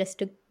about it just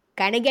to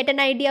kind of get an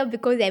idea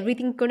because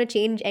everything's going to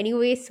change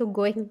anyway. So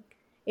going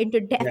into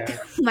depth Yeah.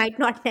 might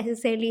not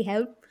necessarily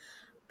help.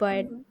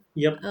 But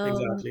Yep.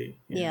 Exactly.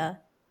 Yeah. yeah,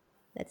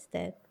 that's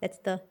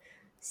the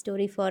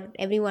story for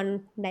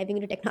everyone diving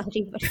into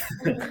technology. But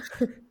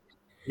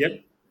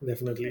Yep.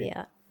 Definitely.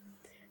 yeah.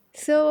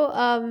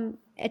 So,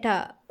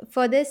 Etta,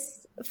 for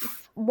this,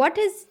 what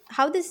is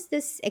how does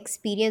this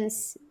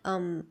experience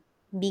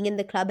being in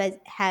the club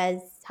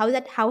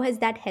how has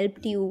that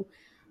helped you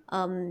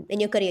in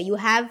your career? You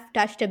have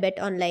touched a bit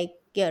on like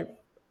your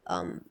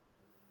um,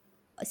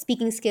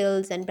 speaking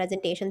skills and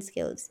presentation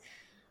skills,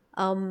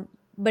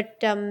 but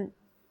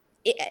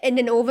in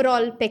an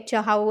overall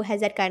picture, how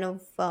has that kind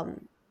of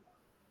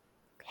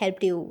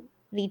helped you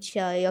reach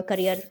your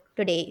career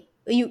today?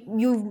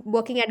 You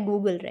working at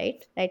Google,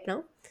 right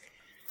now.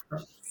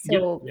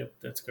 Yep, So yep,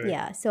 that's correct.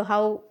 yeah, so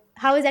how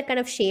has that kind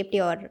of shaped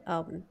your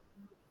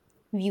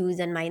views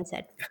and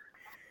mindset?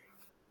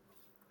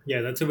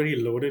 Yeah, that's a very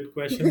loaded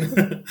question.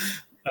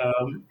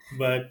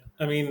 But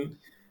I mean,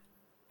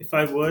 if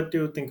I were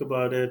to think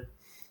about it,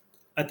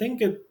 I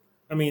think it,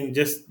 I mean,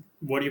 just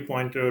what you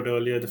pointed out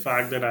earlier, the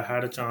fact that I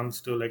had a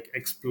chance to like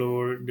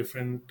explore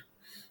different,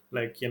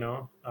 like,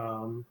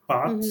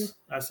 Mm-hmm. paths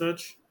as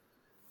such,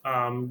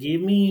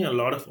 gave me a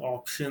lot of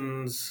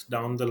options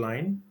down the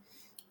line.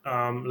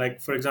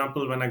 Like, for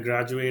example, when I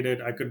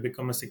graduated, I could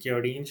become a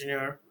security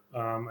engineer.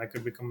 I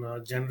could become a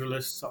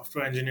generalist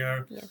software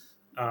engineer. Yeah.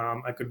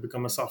 I could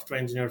become a software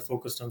engineer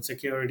focused on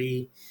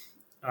security.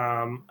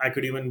 I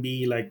could even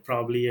be like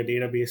probably a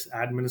database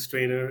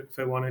administrator if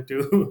I wanted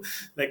to.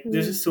 Like,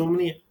 there's Mm-hmm. just so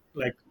many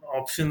like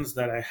options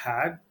that I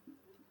had.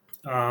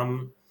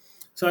 Um,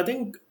 so I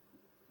think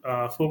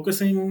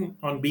focusing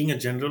on being a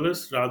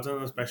generalist rather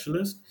than a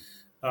specialist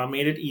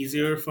made it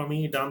easier for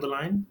me down the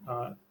line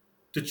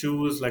to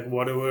choose like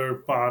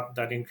whatever path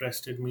that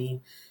interested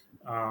me.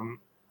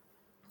 Um,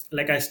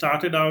 like I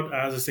started out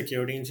as a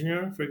security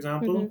engineer, for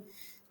example, Mm-hmm.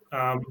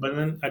 but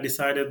then I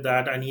decided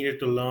that I needed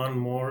to learn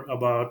more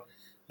about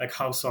like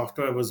how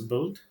software was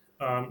built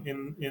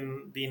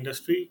in the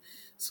industry.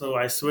 So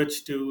I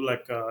switched to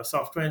like a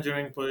software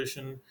engineering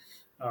position,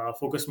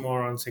 focused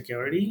more on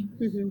security,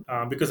 Mm-hmm.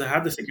 because I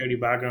had the security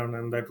background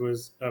and that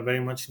was very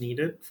much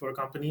needed for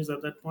companies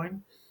at that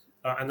point.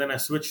 And then I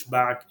switched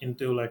back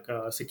into like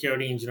a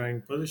security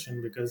engineering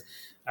position because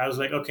I was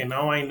like, okay,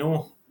 now I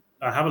know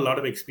I have a lot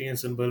of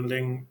experience in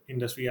building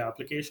industry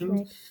applications.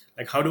 Right.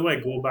 Like, how do I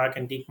go back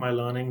and take my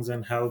learnings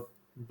and help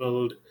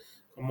build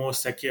a more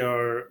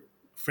secure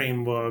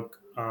framework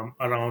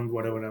around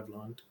whatever I've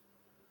learned?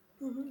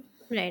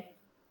 Right.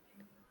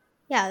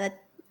 Yeah,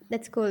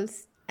 that's cool.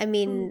 I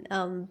mean,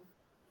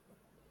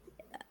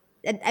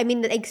 I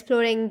mean,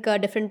 exploring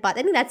different paths.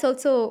 I think that's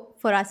also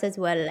for us as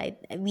well.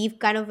 We've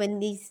kind of in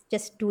these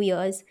just 2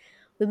 years,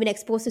 we've been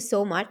exposed to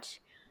so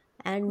much,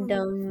 and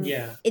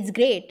Yeah, it's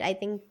great. I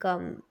think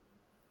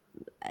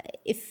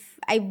if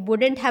I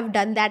wouldn't have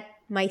done that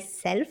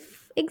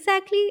myself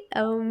exactly,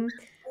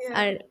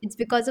 Yeah. it's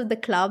because of the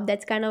club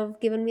that's kind of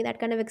given me that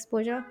kind of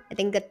exposure. I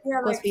think that Yeah,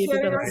 goes like for you too,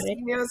 hearing our probably, right?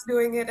 seniors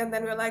doing it, and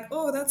then we're like,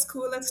 oh, that's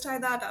cool, let's try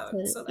that So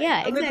out. So, like,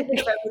 yeah, a little bit exactly.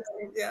 of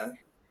everything. Yeah.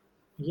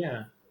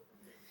 yeah.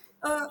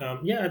 Uh,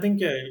 Yeah, I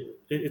think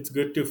it's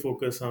good to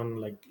focus on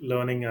like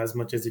learning as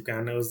much as you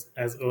can as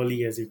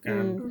early as you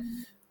can,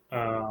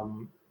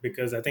 Mm,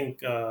 because I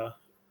think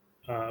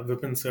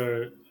Vipin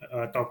sir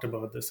talked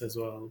about this as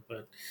well.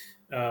 But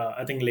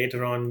I think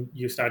later on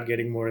you start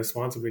getting more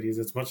responsibilities.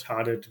 It's much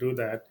harder to do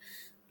that.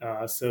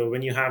 So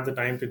when you have the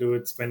time to do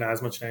it, spend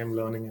as much time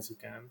learning as you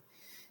can,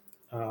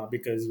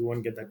 because you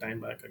won't get that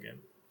time back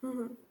again.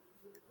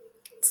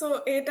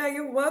 so, Eta,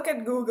 you work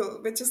at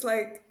Google, which is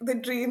like the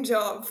dream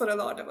job for a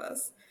lot of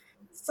us.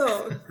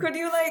 So, could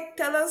you like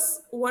tell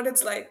us what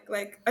it's like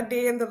a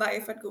day in the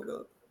life at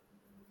Google?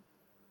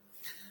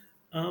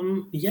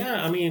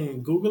 Yeah, I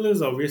mean, Google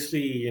is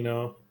obviously,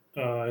 a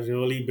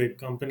really big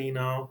company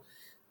now.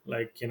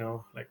 Like,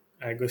 like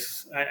I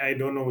guess I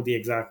don't know the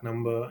exact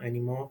number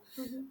anymore.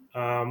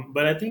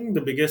 But I think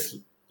the biggest,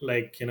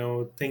 like,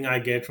 thing I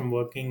get from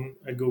working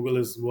at Google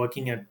is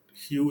working at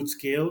huge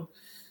scale.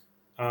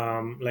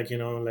 Like,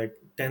 like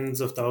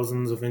tens of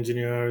thousands of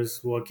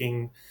engineers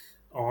working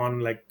on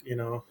like,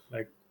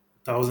 like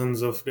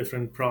thousands of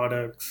different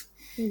products.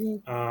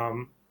 mhm,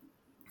 Um,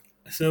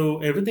 so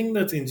everything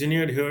that's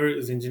engineered here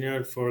is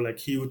engineered for like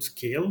huge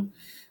scale.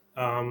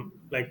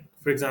 Like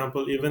for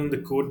example, even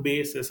the code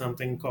base is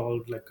something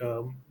called like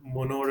a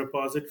mono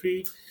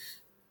repository.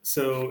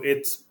 So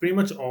it's pretty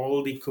much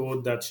all the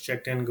code that's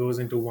checked in goes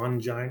into one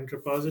giant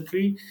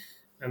repository,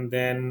 and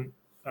then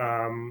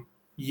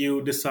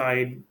you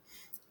decide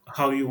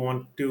how you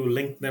want to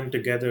link them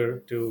together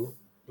to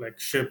like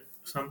ship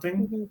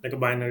something mhm, like a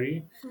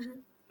binary.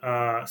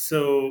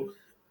 So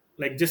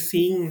like just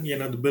seeing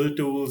the build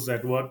tools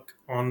that work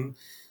on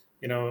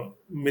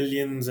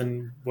millions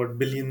and what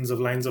billions of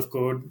lines of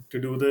code to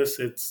do this,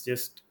 it's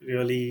just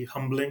really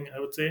humbling, I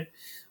would say,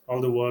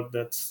 all the work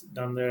that's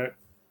done there.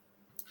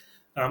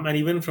 And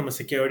even from a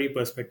security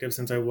perspective,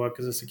 since I work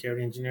as a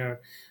security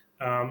engineer,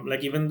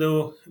 like even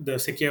though the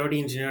security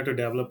engineer to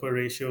developer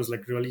ratio is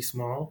like really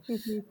small,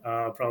 mhm,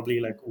 probably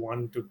like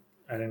 1 to,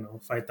 I don't know,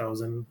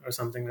 5,000 or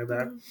something like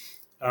that.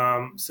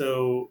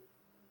 So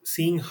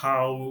seeing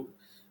how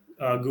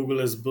Google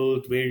has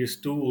built various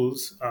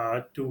tools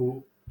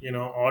to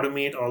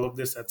automate all of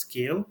this at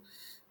scale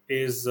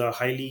is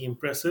highly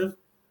impressive.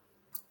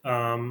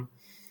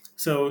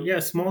 So yeah,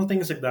 small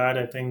things like that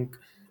I think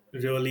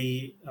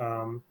really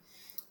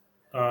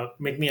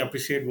make me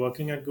appreciate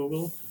working at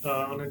Google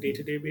on a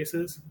day-to-day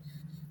basis.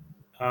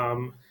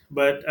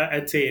 But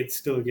I'd say it's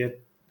still yet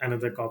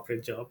another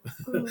corporate job.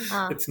 Mhm.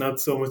 Ah, It's not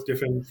so much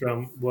different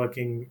from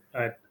working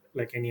at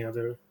like any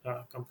other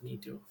company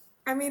too.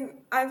 I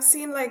mean, I've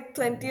seen like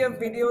plenty of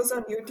videos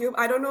on YouTube.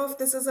 I don't know if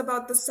this is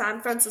about the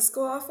San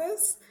Francisco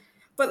office,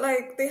 but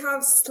like they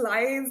have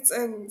slides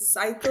and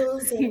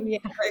cycles and yeah.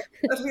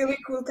 like a really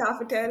cool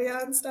cafeteria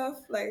and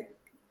stuff. Like,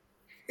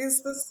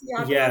 is the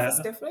Seattle office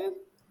Yeah. different?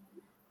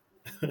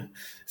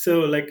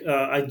 So like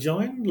I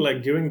joined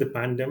like during the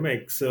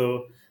pandemic,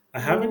 so I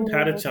haven't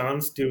had a Oh,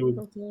 chance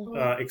to okay.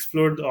 Oh.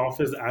 explore the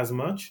office as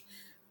much.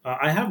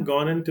 I have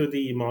gone into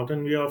the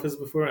Mountain View office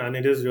before, and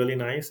it is really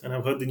nice. And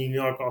I've heard the New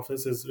York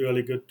office is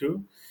really good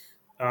too.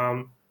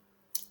 Um,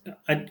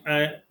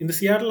 in the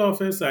Seattle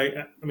office,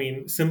 I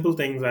mean, simple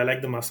things. I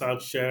like the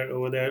massage chair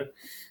over there.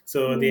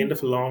 So at the Mm, end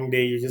of a long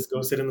day, you just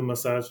go sit in the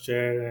massage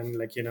chair, and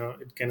like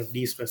it kind of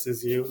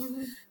de-stresses you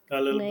Mhm.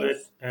 a little bit.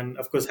 nice. And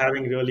of course,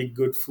 having really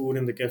good food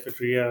in the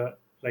cafeteria,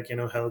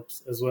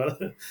 helps as well.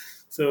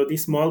 So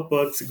these small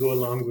perks go a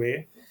long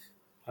way.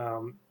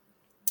 Um,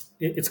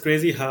 it's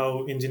crazy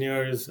how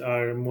engineers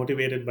are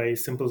motivated by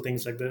simple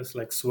things like this,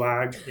 like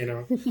swag.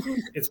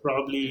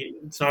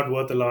 It's not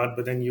worth a lot,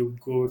 but then you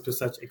go to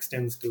such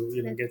extents to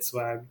get That's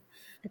swag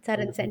that's our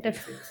from different incentive,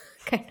 places.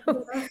 kind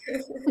of. Yeah.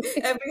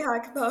 Every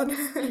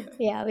hackathon.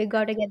 Yeah, we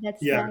got to get that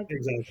Yeah, swag.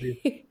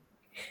 exactly.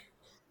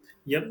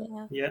 Yep.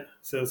 Yeah. Yeah.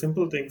 So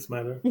simple things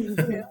matter.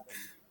 Yeah.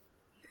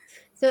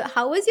 So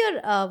how did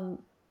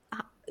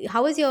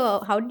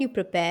you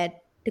prepare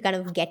to kind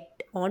of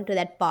get onto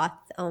that path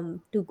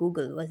to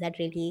Google? Was that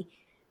really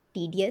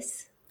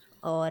tedious,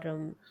 or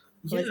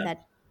Yeah.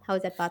 how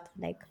was that path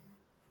like?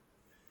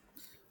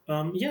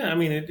 Yeah, I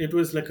mean, it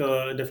was like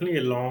a definitely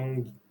a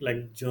long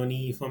like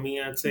journey for me,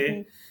 I'd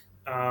say.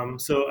 Mm-hmm.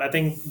 So I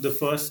think the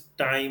first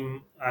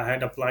time I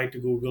had applied to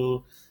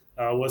Google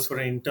was for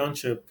an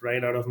internship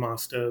right out of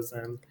masters,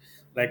 and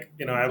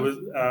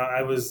Okay.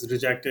 I was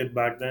rejected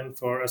back then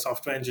for a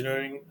software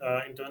engineering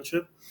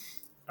internship.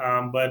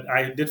 But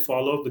I did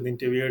follow up with the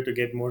interviewer to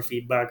get more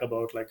feedback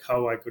about like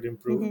how I could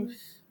improve Mm-hmm.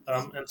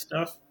 Mhm. and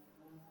stuff.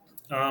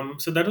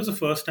 So that was the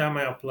first time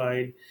I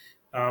applied.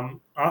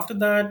 After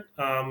that,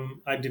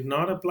 I did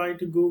not apply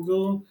to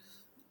Google,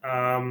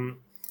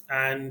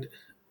 and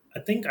I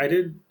think I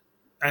did.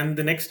 And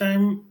the next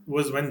time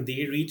was when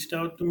they reached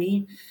out to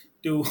me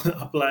to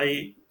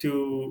apply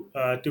to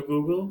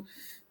Google.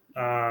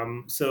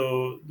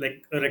 So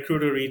like a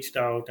recruiter reached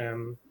out,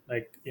 and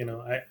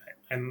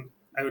and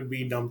I would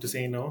be dumb to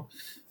say no,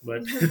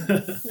 but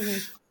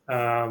Mm-hmm.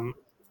 um,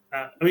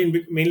 I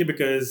mean mainly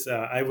because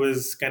I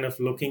was kind of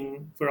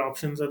looking for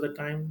options at the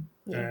time,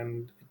 Yeah.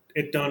 and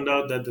it turned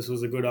out that this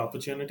was a good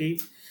opportunity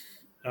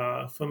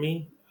for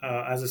me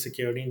as a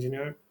security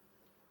engineer.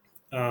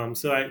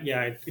 So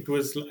it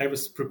was I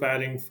was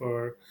preparing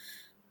for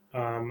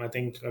I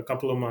think a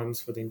couple of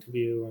months for the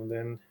interview, and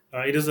then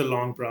it is a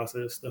long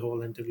process, the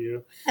whole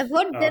interview, I've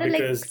heard there are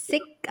like because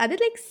six. Are there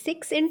like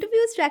six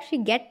interviews to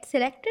actually get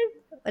selected?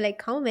 Or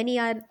like how many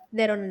are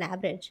there on an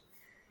average?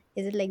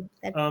 Is it like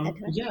that hard?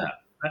 yeah,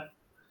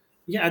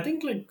 yeah, I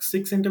think like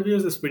six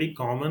interviews is pretty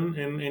common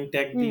in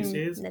tech these Hmm.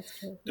 days That's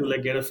true. to Yeah.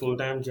 like get a full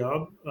time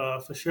job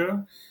for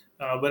sure.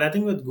 But I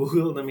think with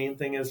Google, the main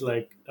thing is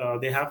like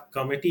they have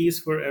committees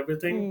for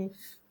everything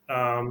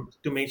Hmm.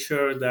 to make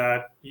sure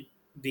that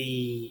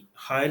the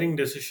hiring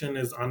decision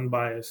is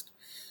unbiased.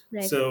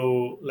 Right.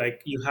 So,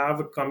 like, you have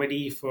a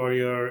committee for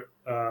your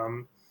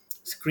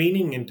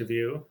screening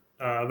interview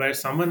where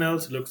someone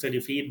else looks at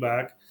your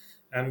feedback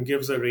and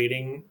gives a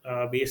rating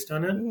based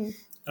on it.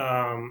 Mm-hmm.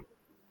 Um,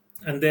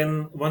 and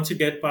then once you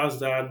get past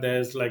that,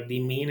 there's like the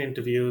main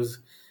interviews.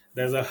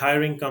 There's a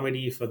hiring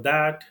committee for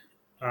that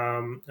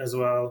as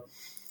well.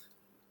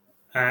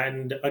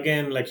 And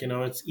again,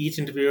 it's each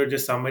interviewer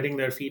just submitting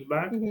their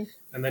feedback, Mm-hmm.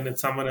 and then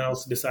it's someone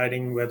else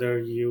deciding whether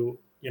you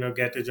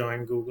get to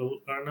join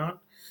Google or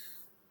not.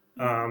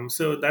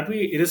 So that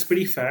way it is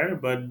pretty fair,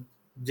 but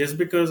just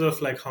because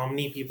of like how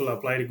many people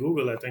apply to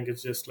Google, I think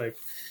it's just like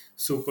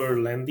super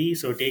lengthy.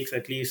 So it takes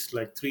at least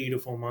like 3 to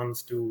 4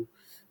 months to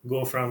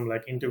go from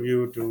like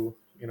interview to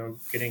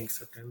getting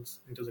acceptance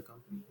into the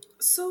company.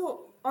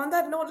 So, on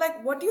that note,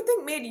 like, what do you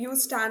think made you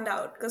stand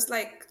out? Because,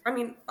 like, I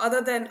mean,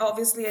 other than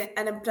obviously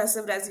an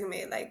impressive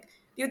resume, like,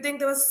 do you think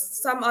there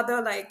was some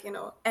other, like,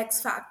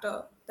 X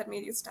factor that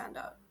made you stand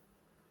out?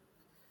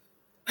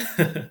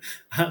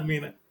 I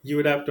mean, you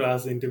would have to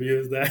ask the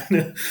interviews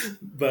that,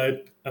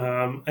 but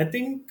I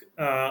think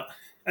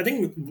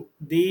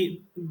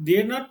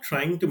they're not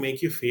trying to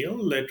make you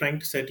fail. They're trying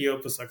to set you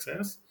up for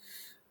success.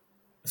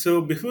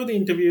 So before the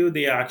interview,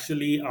 they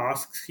actually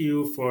ask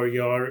you for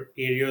your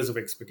areas of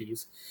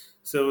expertise.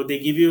 So they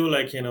give you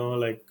like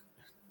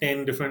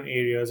 10 different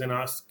areas and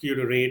ask you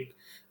to rate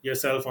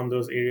yourself on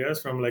those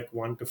areas from like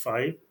 1 to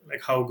 5,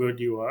 like how good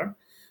you are.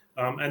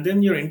 And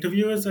then your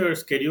interviewers are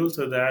scheduled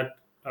so that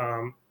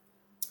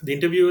the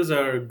interviewers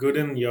are good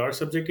in your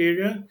subject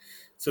area.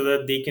 so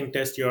that they can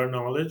test your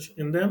knowledge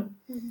in them.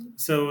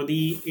 So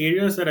the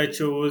areas that I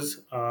chose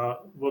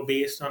were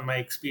based on my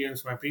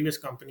experience, my previous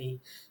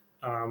company,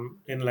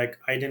 in like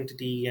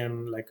identity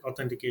and like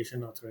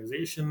authentication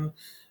authorization.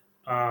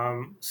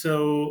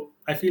 So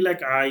I feel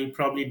like I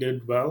probably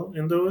did well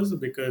in those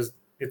because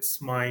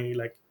it's my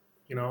like,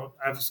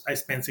 I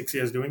spent 6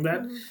 years doing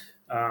that.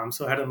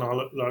 So I had a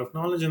lot of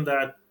knowledge in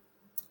that.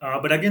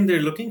 But again,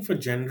 they're looking for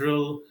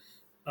general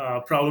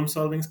problem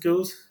solving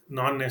skills,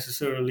 not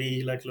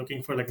necessarily like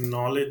looking for like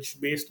knowledge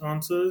based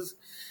answers.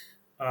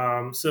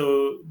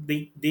 So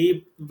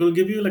they will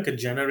give you like a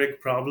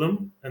generic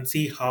problem and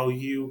see how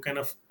you kind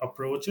of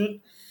approach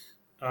it,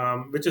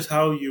 which is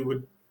how you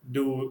would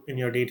do in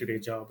your day-to-day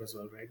job as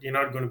well, right? You're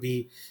not going to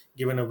be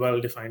given a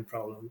well-defined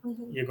problem.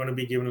 You're going to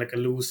be given like a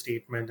loose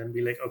statement and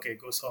be like, okay,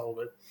 go solve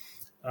it.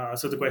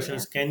 So the question Yeah.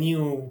 is, can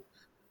you,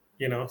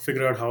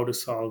 figure out how to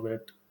solve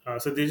it?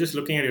 So they're just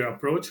looking at your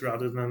approach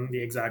rather than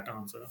the exact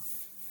answer.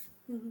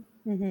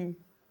 Hmm.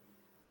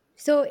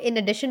 So, in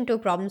addition to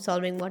problem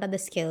solving, what are the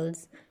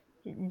skills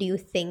do you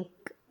think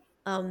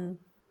um,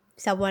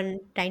 someone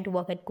trying to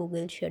work at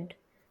Google should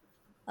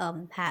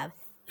have,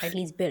 or at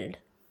least build?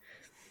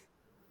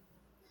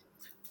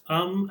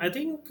 I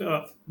think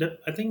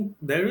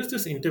there is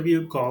this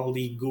interview called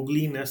the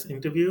Googliness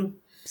interview.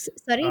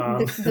 Sorry,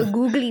 Um, the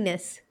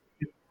googliness.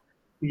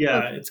 yeah,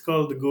 Okay. it's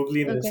called the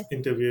Googliness Okay.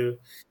 interview.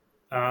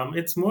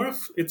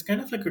 It's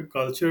kind of like a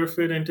culture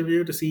fit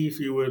interview to see if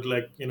you would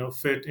like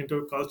fit into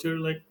a culture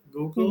like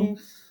Google.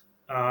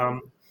 Hmm.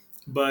 um,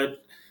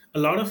 but a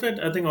lot of it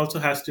I think also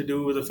has to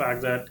do with the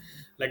fact that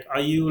like,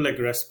 are you like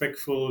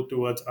respectful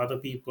towards other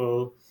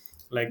people?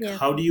 Like, Yeah.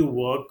 how do you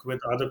work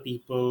with other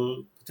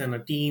people within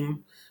a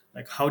team?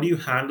 Like, how do you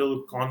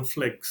handle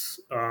conflicts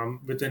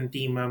within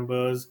team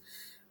members?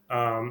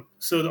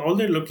 So all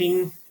they're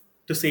looking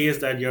to say is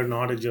that you're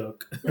not a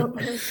jerk. Oh,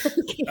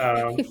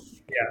 um, okay.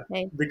 yeah,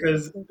 Right.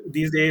 because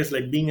these days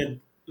like being a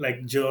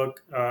like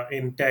jerk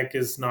in tech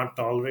is not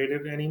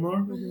tolerated anymore.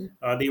 Hmm.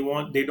 They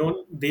want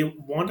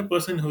a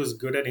person who is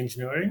good at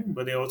engineering,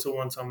 but they also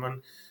want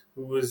someone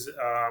who is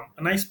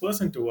a nice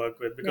person to work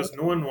with, because Right.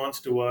 no one wants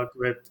to work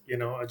with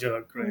a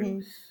jerk, right?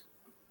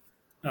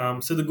 Hmm.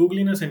 So the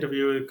googliness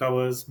interview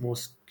covers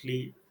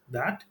mostly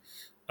that,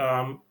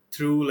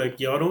 through like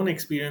your own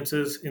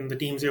experiences in the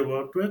teams you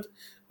worked with,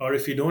 or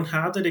if you don't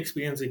have that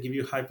experience, they give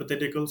you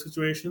hypothetical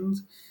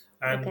situations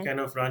and Okay. kind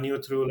of run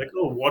you through like,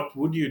 oh, what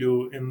would you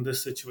do in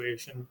this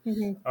situation?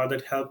 Hmm.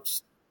 That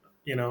helps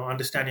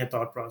understand your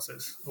thought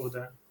process over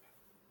there.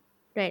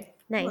 Right.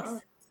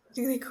 Wow, Nice.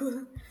 really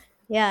cool.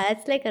 Yeah,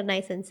 it's like a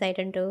nice insight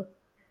into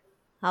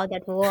how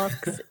that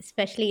works,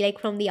 especially like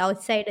from the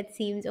outside. It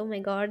seems, oh my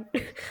god,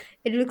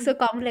 it looks so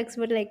complex,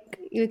 but like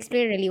you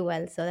explain really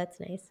well, so that's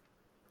nice.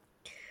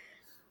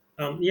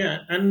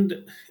 Yeah,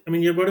 and I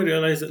mean, you've got to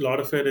realize that a lot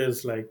of it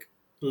is like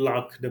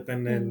luck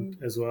dependent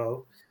Hmm. as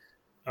well.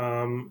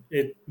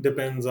 It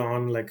depends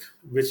on like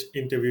which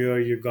interviewer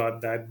you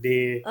got that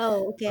day,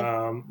 Oh, okay.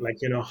 like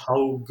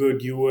how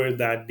good you were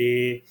that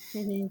day,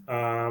 Hmm.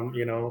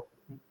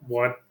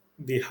 what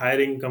the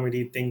hiring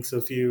committee thinks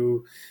of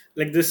you.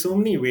 Like, there's so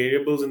many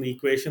variables in the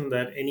equation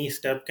that any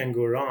step can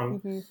go wrong.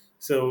 Hmm.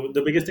 So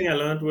the biggest thing I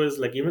learned was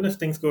like, even if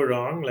things go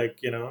wrong, like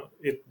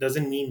it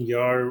doesn't mean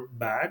you're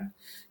bad.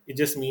 It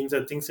just means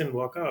that things didn't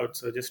work out,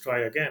 so just try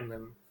again,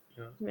 and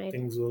Right.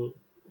 things will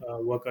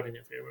work out in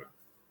your favor.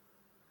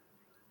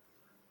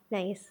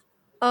 Nice.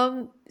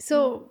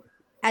 So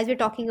as we're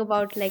talking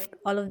about like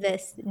all of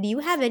this, do you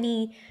have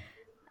any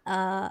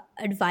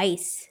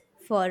advice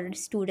for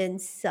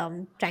students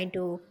trying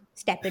to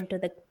step into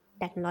the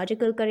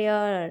technological career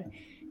or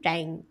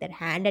trying their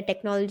hand at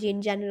technology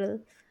in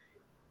general?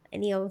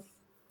 Any of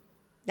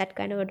that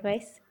kind of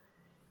advice?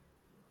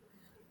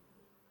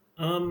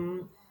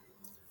 um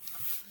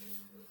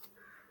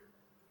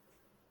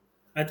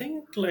I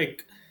think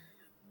like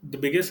the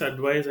biggest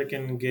advice I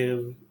can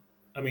give,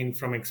 I mean,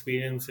 from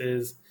experience,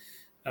 is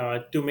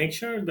to make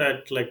sure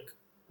that like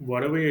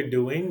whatever you're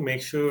doing,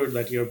 make sure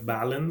that you're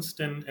balanced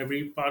in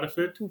every part of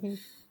it. Hmm.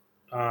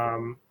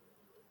 Um,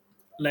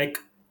 like,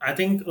 I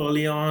think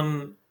early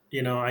on,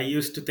 I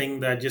used to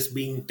think that just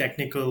being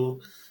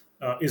technical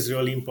is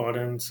really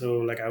important. So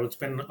like I would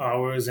spend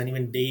hours and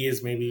even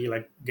days maybe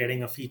like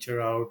getting a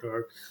feature out,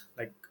 or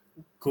like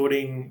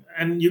coding,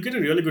 and you get a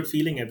really good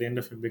feeling at the end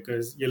of it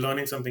because you're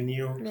learning something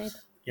new. Right.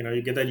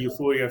 You get that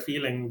euphoria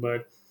feeling.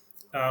 But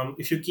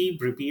if you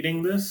keep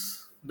repeating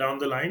this down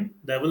the line,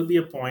 there will be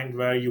a point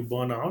where you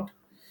burn out,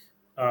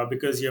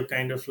 because you've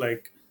kind of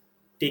like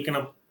taken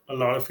up a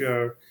lot of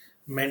your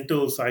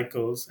mental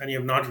cycles and you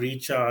have not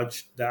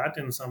recharged that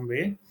in some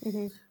way.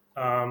 Hmm.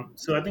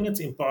 So I think it's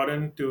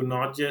important to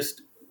not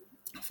just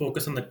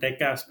focus on the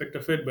tech aspect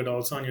of it, but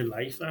also on your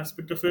life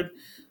aspect of it.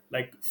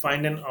 Like,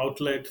 find an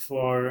outlet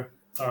for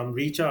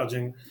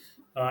recharging.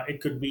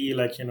 It could be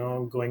like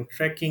going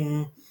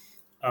trekking.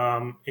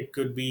 It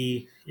could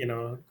be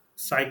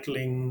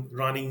cycling,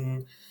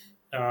 running,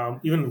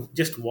 even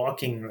just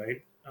walking,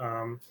 right?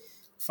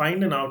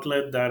 find an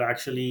outlet that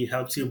actually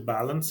helps you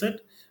balance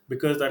it,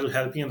 because that will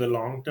help you in the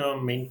long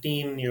term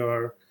maintain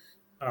your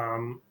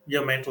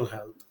mental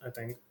health, I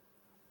think.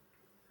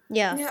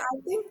 Yeah, Yeah,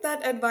 I think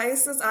that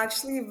advice is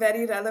actually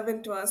very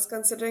relevant to us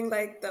considering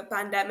like the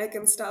pandemic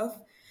and stuff.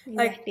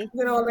 Like,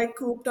 exactly. like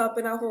cooped up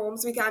in our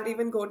homes, we can't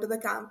even go to the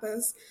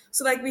campus.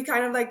 So like we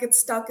kind of like get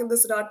stuck in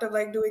this rut of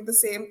like doing the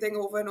same thing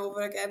over and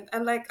over again.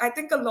 And like I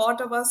think a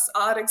lot of us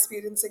are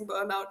experiencing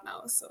burnout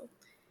now. So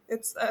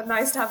it's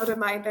nice to have a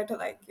reminder to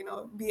like,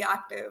 be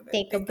active and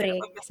Take a take care of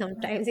break our mental health.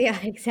 sometimes. Yeah,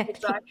 exactly.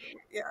 Exactly.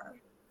 Yeah.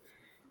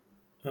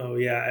 Oh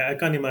yeah, I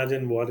can't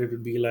imagine what it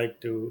would be like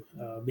to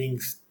being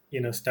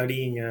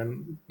studying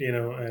and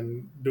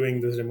and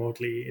doing this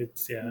remotely.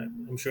 It's yeah,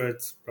 I'm sure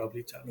it's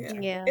probably Yeah.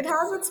 challenging. Yeah. It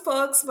has its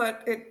perks,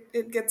 but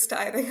it gets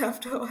tiring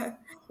after a while.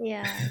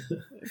 Yeah.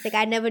 It's like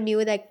I never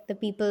knew like the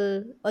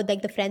people or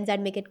like the friends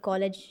I'd make at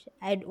college,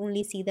 I'd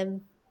only see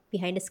them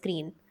behind a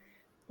screen.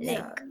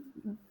 Yeah.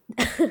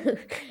 Like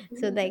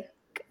so like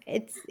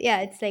it's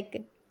like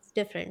it's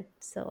different.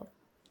 So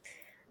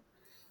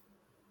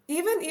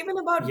Even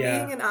about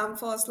being Yeah, in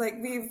amFOSS, like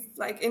we've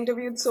like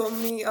interviewed so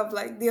many of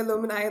like the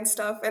alumni and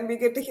stuff, and we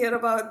get to hear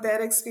about their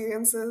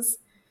experiences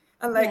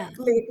and yeah. like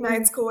late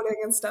nights coding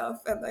and stuff,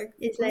 and like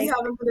It's we like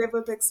haven't been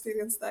able to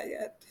experience that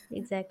yet.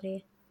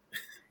 exactly.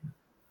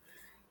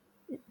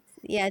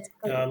 Yeah, it's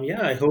quite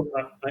yeah.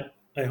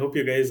 I hope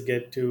you guys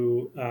get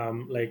to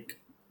like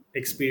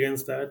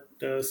experience that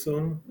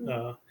soon,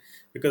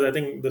 because I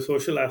think the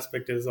social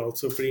aspect is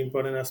also a pretty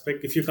important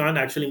aspect. If you can't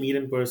actually meet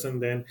in person,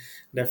 then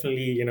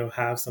definitely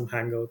have some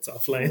hangouts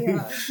offline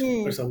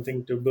Yeah, or hmm.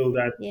 something to build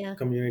that Yeah,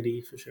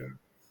 community for sure.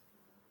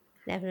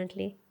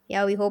 definitely.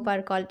 Yeah, we hope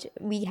our college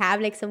we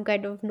have like some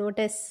kind of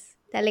notice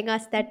telling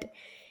us that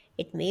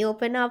it may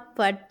open up,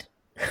 but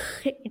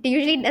it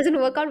usually doesn't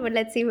work out. But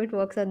let's see if it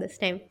works out this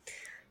time.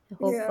 I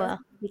hope yeah.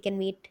 we can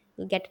meet.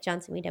 We'll get a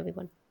chance to meet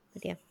everyone.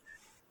 But yeah,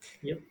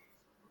 Yep.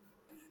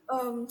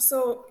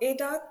 So,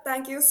 Ada,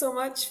 thank you so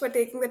much for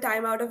taking the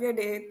time out of your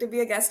day to be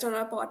a guest on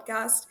our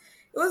podcast.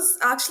 It was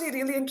actually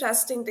really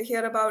interesting to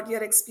hear about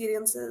your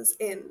experiences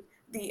in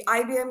the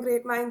IBM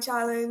Great Mind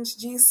Challenge,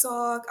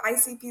 GSOC,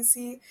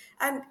 ICPC,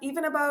 and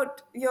even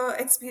about your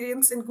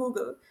experience in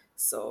Google.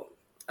 So,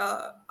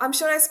 I'm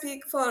sure I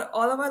speak for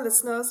all of our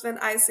listeners when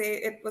I say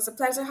it was a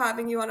pleasure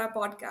having you on our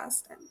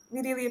podcast, and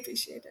we really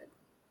appreciate it.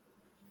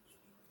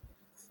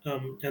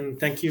 And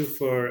thank you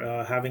for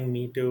having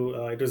me too.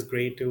 It was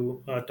great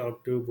to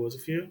talk to both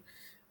of you,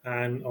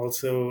 and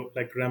also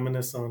like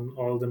reminisce on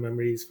all the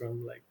memories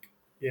from like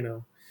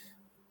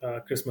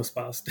Christmas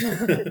past.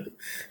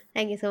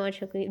 thank you so much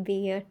for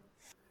being here.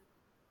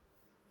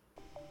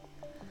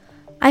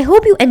 I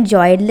hope you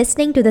enjoyed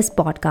listening to this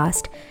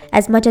podcast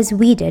as much as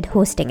we did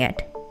hosting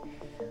it.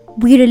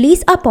 We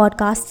release our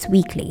podcasts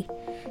weekly,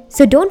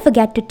 so don't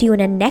forget to tune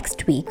in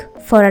next week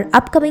for our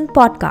upcoming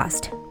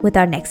podcast with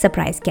our next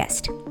surprise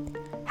guest.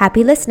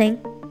 Happy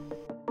listening!